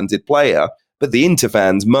vastly talented player. But the Inter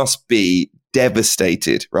fans must be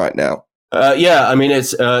devastated right now. I mean,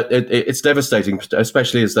 it's devastating,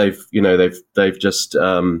 especially as they've just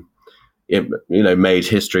made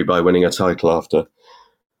history by winning a title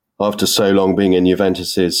after so long being in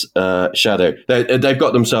Juventus's shadow. They've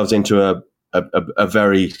got themselves into a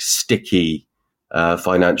very sticky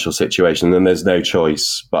financial situation, and there's no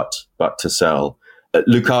choice but to sell.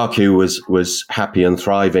 Lukaku was happy and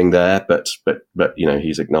thriving there, but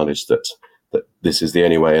he's acknowledged that this is the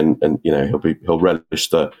only way, and he'll relish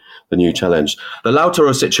the new challenge. The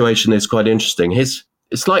Lautaro situation is quite interesting.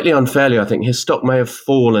 Slightly unfairly, I think his stock may have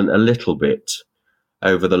fallen a little bit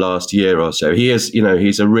over the last year or so. He is,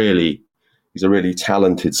 he's a really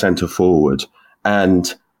talented centre forward,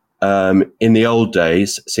 and in the old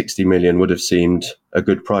days, 60 million would have seemed a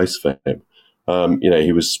good price for him.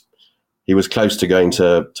 He was close to going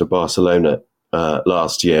to Barcelona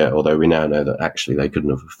last year, although we now know that actually they couldn't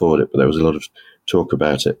have afforded it, but there was a lot of talk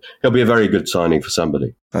about it. He'll be a very good signing for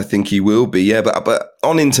somebody. I think he will be, yeah. But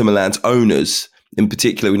on Inter Milan's owners in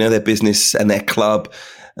particular, we know their business and their club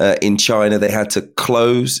in China, they had to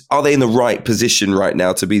close. Are they in the right position right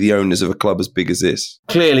now to be the owners of a club as big as this?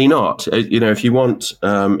 Clearly not. If you want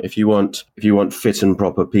fit and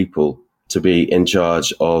proper people to be in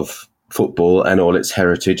charge of football and all its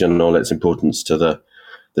heritage and all its importance to the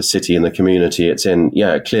city and the community it's in,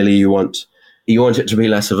 clearly you want it to be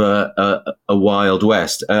less of a Wild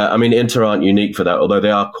West. Inter aren't unique for that, although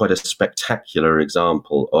they are quite a spectacular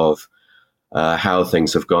example of how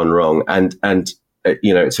things have gone wrong. And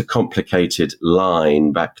it's a complicated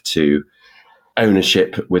line back to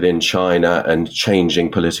ownership within China and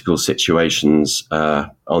changing political situations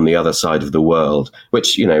on the other side of the world,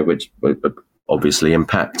 which obviously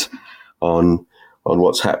impact on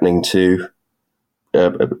what's happening to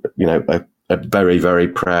a very, very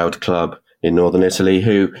proud club in northern Italy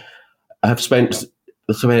who have spent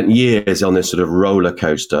years on this sort of roller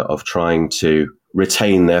coaster of trying to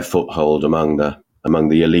retain their foothold among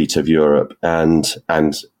the elite of Europe, and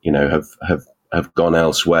have gone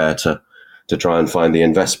elsewhere to try and find the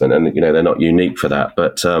investment. And they're not unique for that,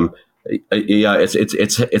 but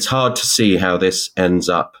it's hard to see how this ends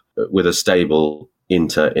up with a stable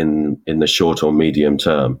Inter in the short or medium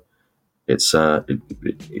term. It's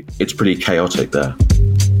pretty chaotic there.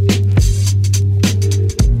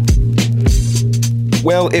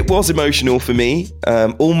 Well, it was emotional for me.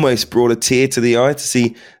 Almost brought a tear to the eye to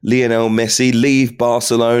see Lionel Messi leave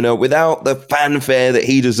Barcelona without the fanfare that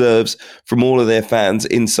he deserves from all of their fans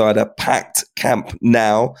inside a packed Camp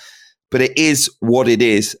Nou. But it is what it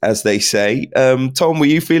is, as they say. Tom, were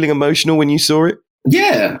you feeling emotional when you saw it?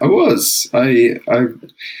 Yeah, I was. I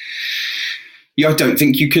don't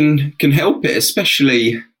think you can help it,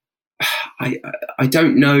 especially. I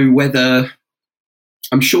don't know whether.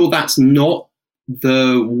 I'm sure that's not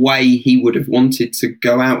the way he would have wanted to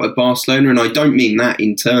go out at Barcelona, and I don't mean that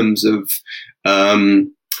in terms of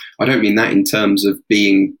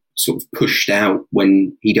being sort of pushed out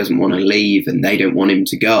when he doesn't want to leave and they don't want him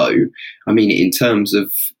to go. I mean it in terms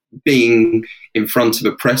of being in front of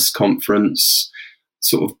a press conference,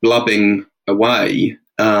 sort of blubbing away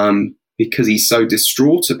because he's so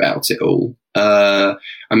distraught about it all.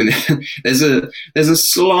 There's a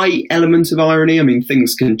slight element of irony. I mean,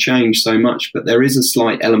 things can change so much, but there is a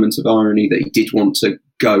slight element of irony that he did want to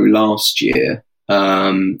go last year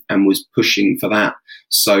and was pushing for that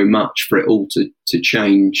so much for it all to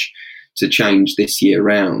change this year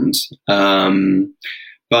round. But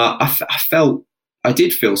I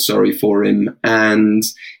did feel sorry for him, and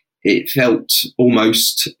it felt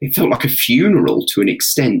like a funeral to an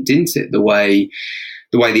extent, didn't it? The way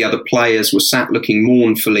the other players were sat looking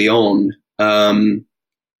mournfully on,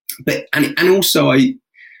 but also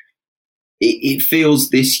it feels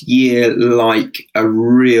this year like a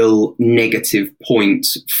real negative point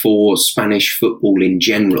for Spanish football in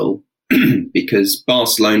general, because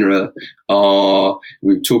Barcelona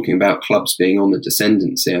we were talking about clubs being on the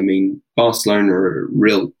descendancy. I mean, Barcelona are at a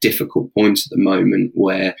real difficult point at the moment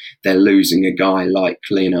where they're losing a guy like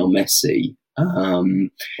Lionel Messi.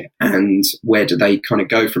 And where do they kind of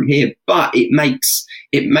go from here? But it makes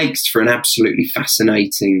for an absolutely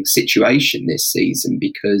fascinating situation this season,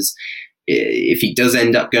 because if he does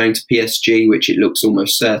end up going to PSG, which it looks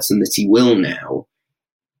almost certain that he will now,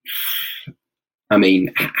 I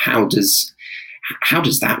mean, how does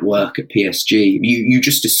that work at PSG? You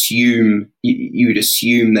just assume you'd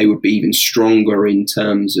assume they would be even stronger in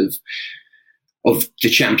terms of the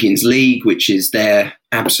Champions League, which is their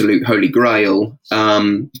absolute holy grail,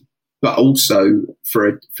 but also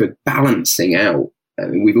for balancing out. I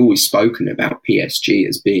mean, we've always spoken about PSG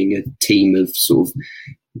as being a team of sort of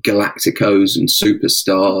Galacticos and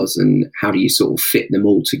superstars, and how do you sort of fit them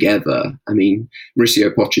all together? I mean, Mauricio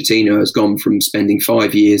Pochettino has gone from spending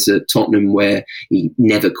 5 years at Tottenham, where he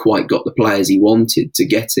never quite got the players he wanted, to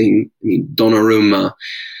getting, Donnarumma,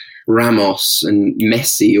 Ramos and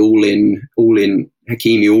Messi all in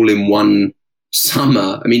Hakimi all in one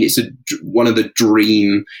summer. I mean, it's one of the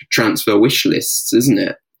dream transfer wish lists, isn't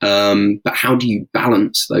it? But how do you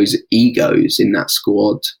balance those egos in that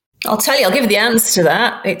squad? I'll tell you, I'll give you the answer to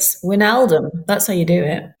that. It's Wijnaldum. That's how you do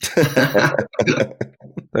it.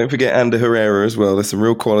 Don't forget Ander Herrera as well. There's some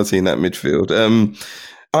real quality in that midfield.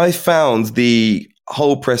 I found the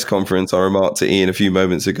whole press conference, I remarked to Ian a few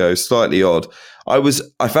moments ago, slightly odd.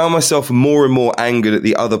 I found myself more and more angered at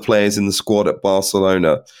the other players in the squad at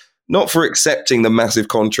Barcelona, not for accepting the massive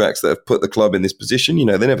contracts that have put the club in this position. You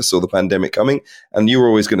know, they never saw the pandemic coming, and you were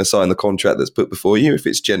always going to sign the contract that's put before you if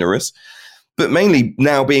it's generous, but mainly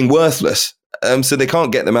now being worthless. So they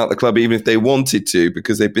can't get them out of the club even if they wanted to,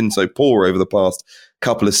 because they've been so poor over the past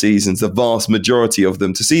couple of seasons, the vast majority of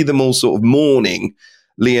them. To see them all sort of mourning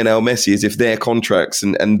Lionel Messi as if their contracts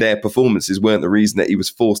and their performances weren't the reason that he was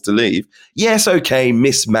forced to leave. Yes, okay,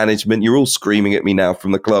 mismanagement. You're all screaming at me now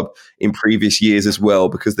from the club in previous years as well,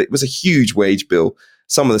 because it was a huge wage bill.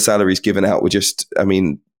 Some of the salaries given out were just, I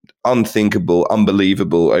mean, unthinkable,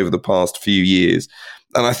 unbelievable over the past few years.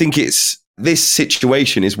 And I think this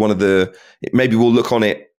situation is one of the, maybe we'll look on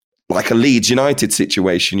it like a Leeds United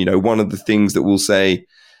situation. You know, one of the things that we'll say,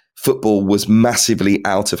 football was massively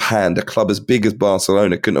out of hand. A club as big as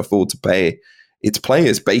Barcelona couldn't afford to pay its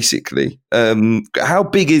players, basically. How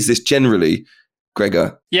big is this generally,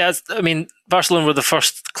 Gregor? Yeah, I mean, Barcelona were the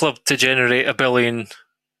first club to generate €1 billion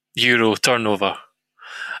turnover.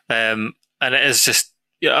 And it is just,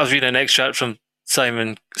 I was reading an extract from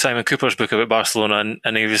Simon Cooper's book about Barcelona,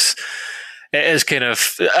 and it is kind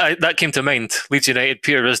of, that came to mind. Leeds United,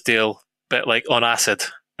 Peter Risdale, bit like on acid.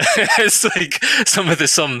 It's like some of the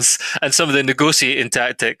sums and some of the negotiating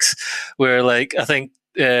tactics where, like, I think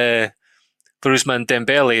for Ousmane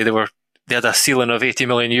Dembele, they had a ceiling of €80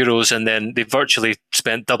 million, and then they virtually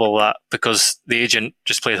spent double that because the agent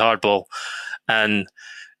just played hardball, and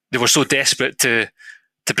they were so desperate to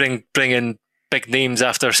bring in big names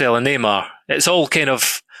after selling Neymar. It's all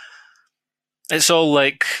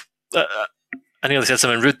like, I nearly said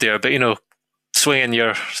something rude there, but, you know, swinging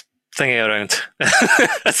your thingy around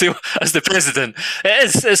as the president.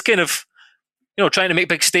 It's kind of, you know, trying to make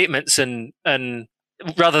big statements and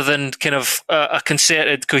rather than kind of a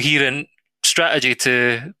concerted, coherent strategy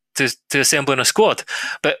to assembling a squad.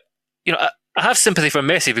 But, you know, I have sympathy for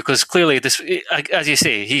Messi because clearly this, as you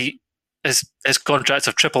say, his contracts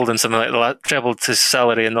have tripled and something like that, trebled his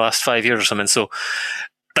salary in the last 5 years or something. So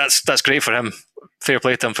that's great for him. Fair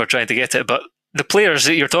play to him for trying to get it. But the players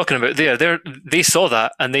that you're talking about they saw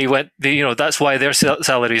that, and you know, that's why their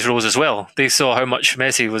salaries rose as well. They saw how much more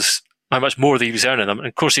he was earning them. And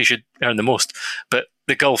of course he should earn the most, but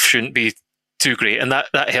the gulf shouldn't be too great. And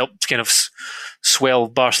that helped kind of swell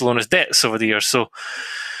Barcelona's debts over the years. So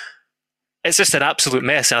it's just an absolute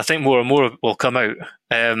mess. And I think more and more will come out.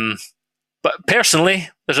 But personally,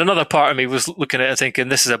 there's another part of me was looking at it thinking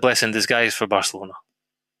this is a blessing in disguise for Barcelona,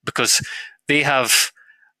 because they have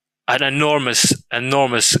an enormous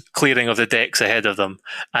clearing of the decks ahead of them,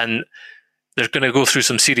 and they're going to go through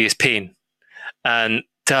some serious pain. And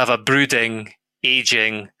to have a brooding,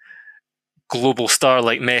 aging, global star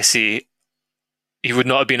like Messi, he would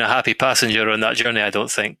not have been a happy passenger on that journey, I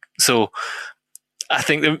don't think. So I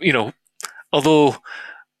think that, you know, although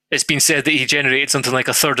it's been said that he generated something like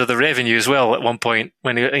a third of the revenue as well at one point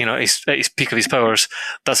when he, you know, he's at his peak of his powers.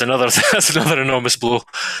 That's another enormous blow.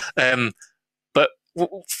 But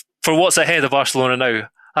for what's ahead of Barcelona now,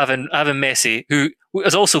 having Messi, who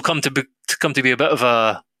has also come to be a bit of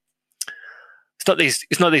a, it's not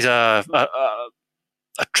that he's a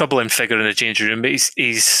troubling figure in the changing room, but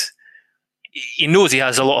he knows he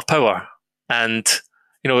has a lot of power, and,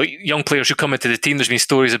 you know, young players who come into the team, there's been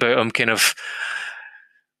stories about him kind of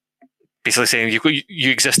basically saying,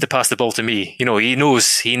 you exist to pass the ball to me. You know, he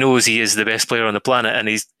knows he is the best player on the planet, and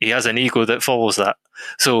he has an ego that follows that.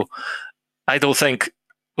 So I don't think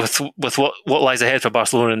with what lies ahead for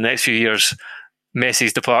Barcelona in the next few years,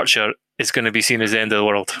 Messi's departure is going to be seen as the end of the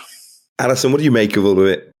world. Alison, what do you make of all of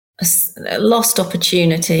it? A lost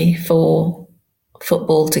opportunity for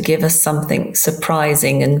football to give us something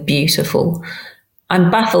surprising and beautiful.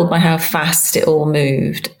 I'm baffled by how fast it all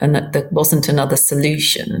moved and that there wasn't another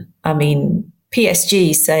solution. I mean,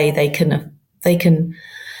 PSG say they can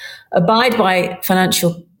abide by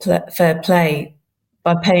financial fair play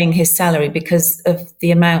by paying his salary because of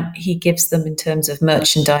the amount he gives them in terms of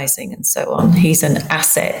merchandising and so on. He's an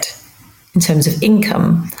asset in terms of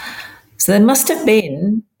income. So there must have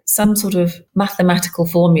been some sort of mathematical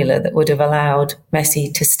formula that would have allowed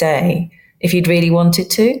Messi to stay if he'd really wanted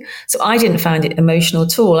to. So I didn't find it emotional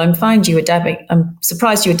at all. I'm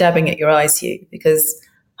surprised you were dabbing at your eyes, Hugh, because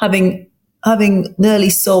having nearly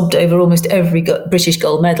sobbed over almost every British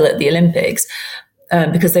gold medal at the Olympics,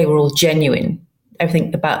 because they were all genuine.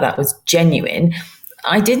 everything about that was genuine.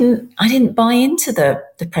 I didn't buy into the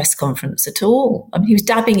press conference at all. I mean, he was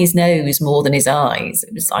dabbing his nose more than his eyes.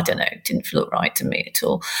 It was, I don't know, it didn't look right to me at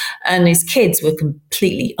all. And his kids were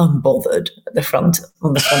completely unbothered at the front,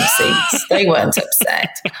 on the front seats. They weren't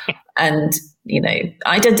upset. And,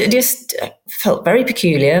 I just felt very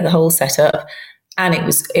peculiar, the whole setup. And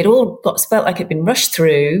it all felt like it'd been rushed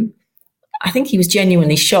through. I think he was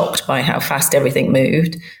genuinely shocked by how fast everything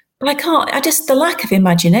moved. But the lack of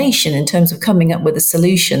imagination in terms of coming up with a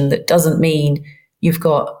solution that doesn't mean you've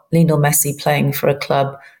got Lionel Messi playing for a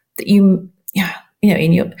club that you'd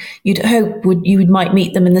hope you might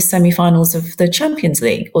meet them in the semi-finals of the Champions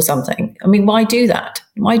League or something. I mean, why do that?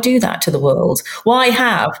 Why do that to the world? Why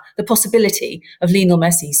have the possibility of Lionel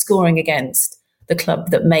Messi scoring against the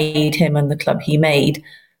club that made him and the club he made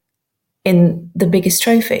in the biggest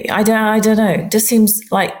trophy? I don't know. It just seems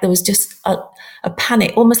like there was just a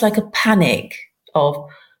panic, almost like a panic of,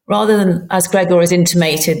 rather than, as Gregor has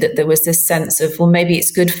intimated, that there was this sense of, well, maybe it's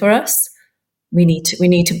good for us. We need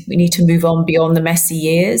to move on beyond the Messi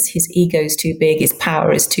years. His ego's too big. His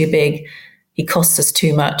power is too big. He costs us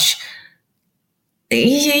too much.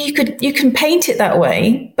 You can paint it that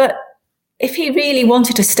way, but if he really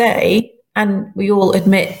wanted to stay, and we all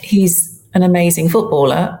admit he's an amazing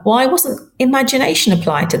footballer, why wasn't imagination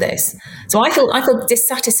applied to this? So I feel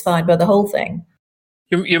dissatisfied by the whole thing.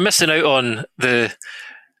 You're missing out on the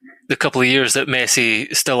couple of years that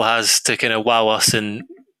Messi still has to kind of wow us, and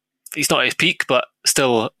he's not at his peak, but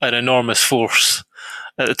still an enormous force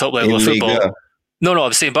at the top level of football. Liga. No,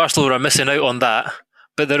 I'm saying Barcelona are missing out on that,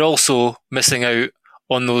 but they're also missing out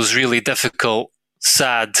on those really difficult,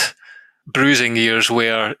 sad, bruising years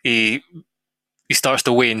where he starts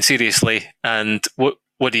to wane seriously. And what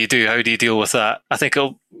do you do? How do you deal with that? I think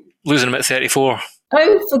losing him at 34.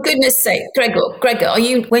 Oh, for goodness sake, Gregor,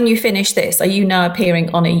 when you finish this, are you now appearing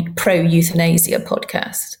on a pro-euthanasia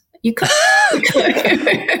podcast? You can't.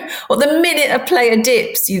 Well, the minute a player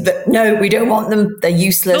dips, no, we don't want them. They're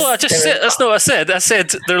useless. No, that's not what I said. I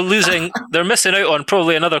said they're missing out on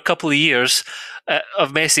probably another couple of years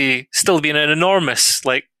of Messi still being an enormous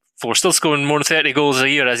force, still scoring more than 30 goals a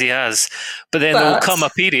year as he has. But then there will come a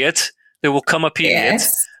period.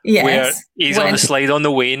 Yes, where he's on the slide, on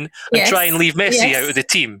the wane, and try and leave Messi out of the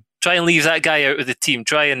team. Try and leave that guy out of the team.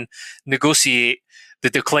 Try and negotiate the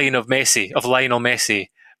decline of Lionel Messi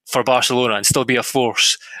for Barcelona and still be a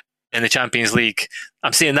force in the Champions League.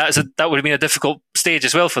 I'm saying that would have been a difficult stage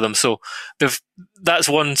as well for them. So that's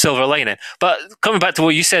one silver lining. But coming back to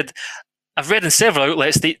what you said, I've read in several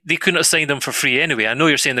outlets they couldn't have signed him for free anyway. I know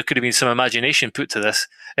you're saying there could have been some imagination put to this,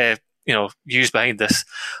 used behind this,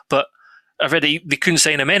 but I've read that they couldn't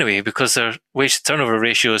sign him anyway because their wage to turnover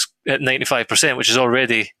ratio is at 95%, which is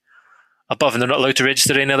already above, and they're not allowed to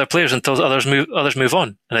register any other players until others move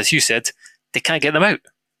on. And as you said, they can't get them out.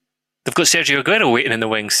 They've got Sergio Aguero waiting in the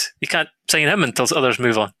wings. You can't sign him until others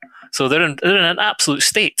move on. So they're in an absolute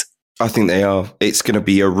state. I think they are. It's going to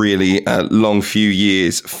be a really long few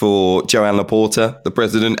years for Joan Laporta, the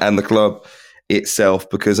president, and the club itself.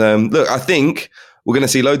 Because, look, I think we're going to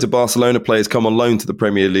see loads of Barcelona players come on loan to the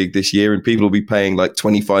Premier League this year, and people will be paying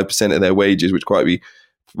 25% of their wages, which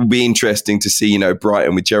will be interesting to see,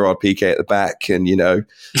 Brighton with Gerard Piqué at the back and,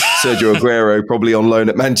 Sergio Aguero probably on loan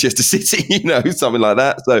at Manchester City, something like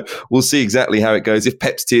that. So we'll see exactly how it goes if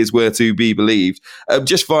Pep's tears were to be believed.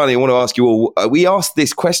 Just finally, I want to ask you all, we asked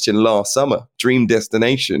this question last summer, dream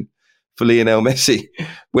destination for Lionel Messi,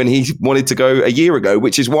 when he wanted to go a year ago,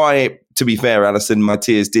 which is why, to be fair, Alison, my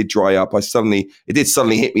tears did dry up. It did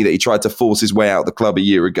suddenly hit me that he tried to force his way out of the club a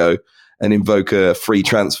year ago and invoke a free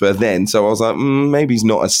transfer then. So I was like, maybe he's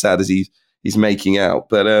not as sad as he's making out.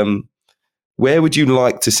 But where would you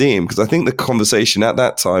like to see him? Because I think the conversation at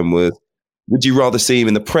that time was, would you rather see him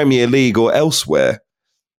in the Premier League or elsewhere?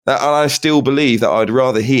 And I still believe that I'd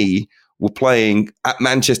rather he were playing at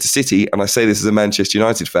Manchester City, and I say this as a Manchester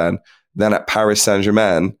United fan, than at Paris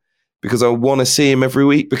Saint-Germain, because I want to see him every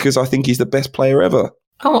week because I think he's the best player ever.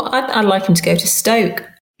 Oh, I'd like him to go to Stoke.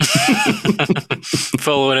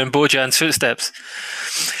 Following in Bojan's footsteps.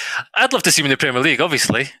 I'd love to see him in the Premier League,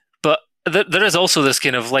 obviously, but there is also this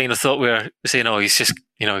kind of line of thought where we're saying, he's just,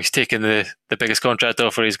 he's taking the biggest contract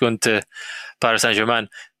offer, he's going to Paris Saint-Germain.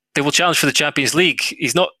 They will challenge for the Champions League.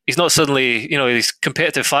 He's not suddenly, his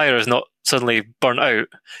competitive fire is not suddenly burnt out.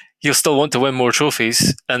 He'll still want to win more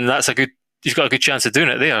trophies, and he's got a good chance of doing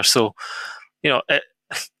it there. So,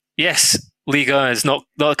 yes, Liga is not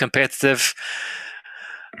competitive.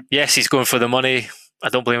 Yes, he's going for the money. I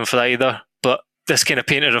don't blame him for that either. But this kind of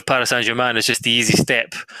painting of Paris Saint-Germain is just the easy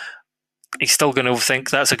step. He's still going to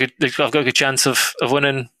think I've got a good chance of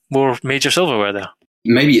winning more major silverware there.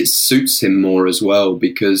 Maybe it suits him more as well,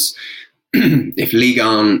 because if Ligue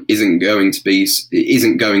 1 isn't going to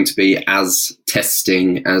be as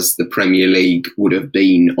testing as the Premier League would have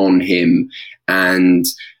been on him, and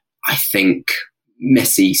I think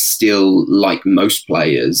Messi still, like most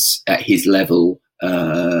players at his level,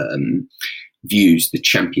 views the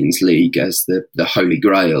Champions League as the Holy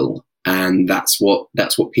Grail, and that's what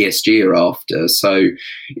PSG are after. So,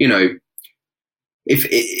 you know,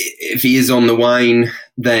 if he is on the wane,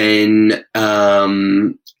 then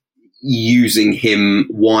using him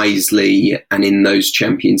wisely and in those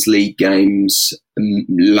Champions League games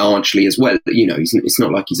largely as well. You know, it's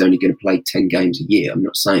not like he's only going to play 10 games a year. I'm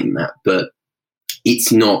not saying that, but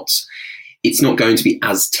it's not going to be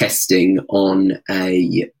as testing on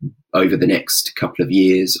over the next couple of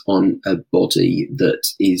years on a body that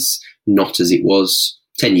is not as it was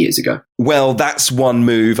 10 years ago. Well, that's one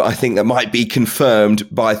move I think that might be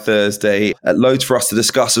confirmed by Thursday. Loads for us to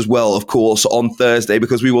discuss as well, of course, on Thursday,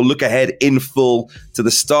 because we will look ahead in full to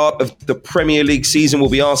the start of the Premier League season. We'll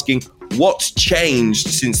be asking what's changed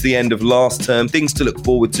since the end of last term, things to look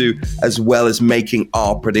forward to, as well as making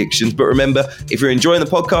our predictions. But remember, if you're enjoying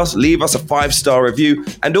the podcast, leave us a 5-star review,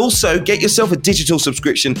 and also get yourself a digital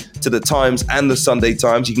subscription to the Times and the Sunday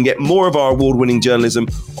Times. You can get more of our award-winning journalism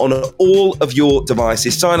on all of your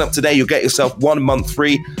devices. Sign up today. You'll get yourself 1 month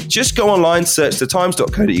free. Just go online, search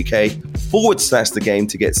thetimes.co.uk/thegame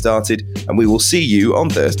to get started, and we will see you on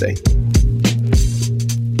Thursday.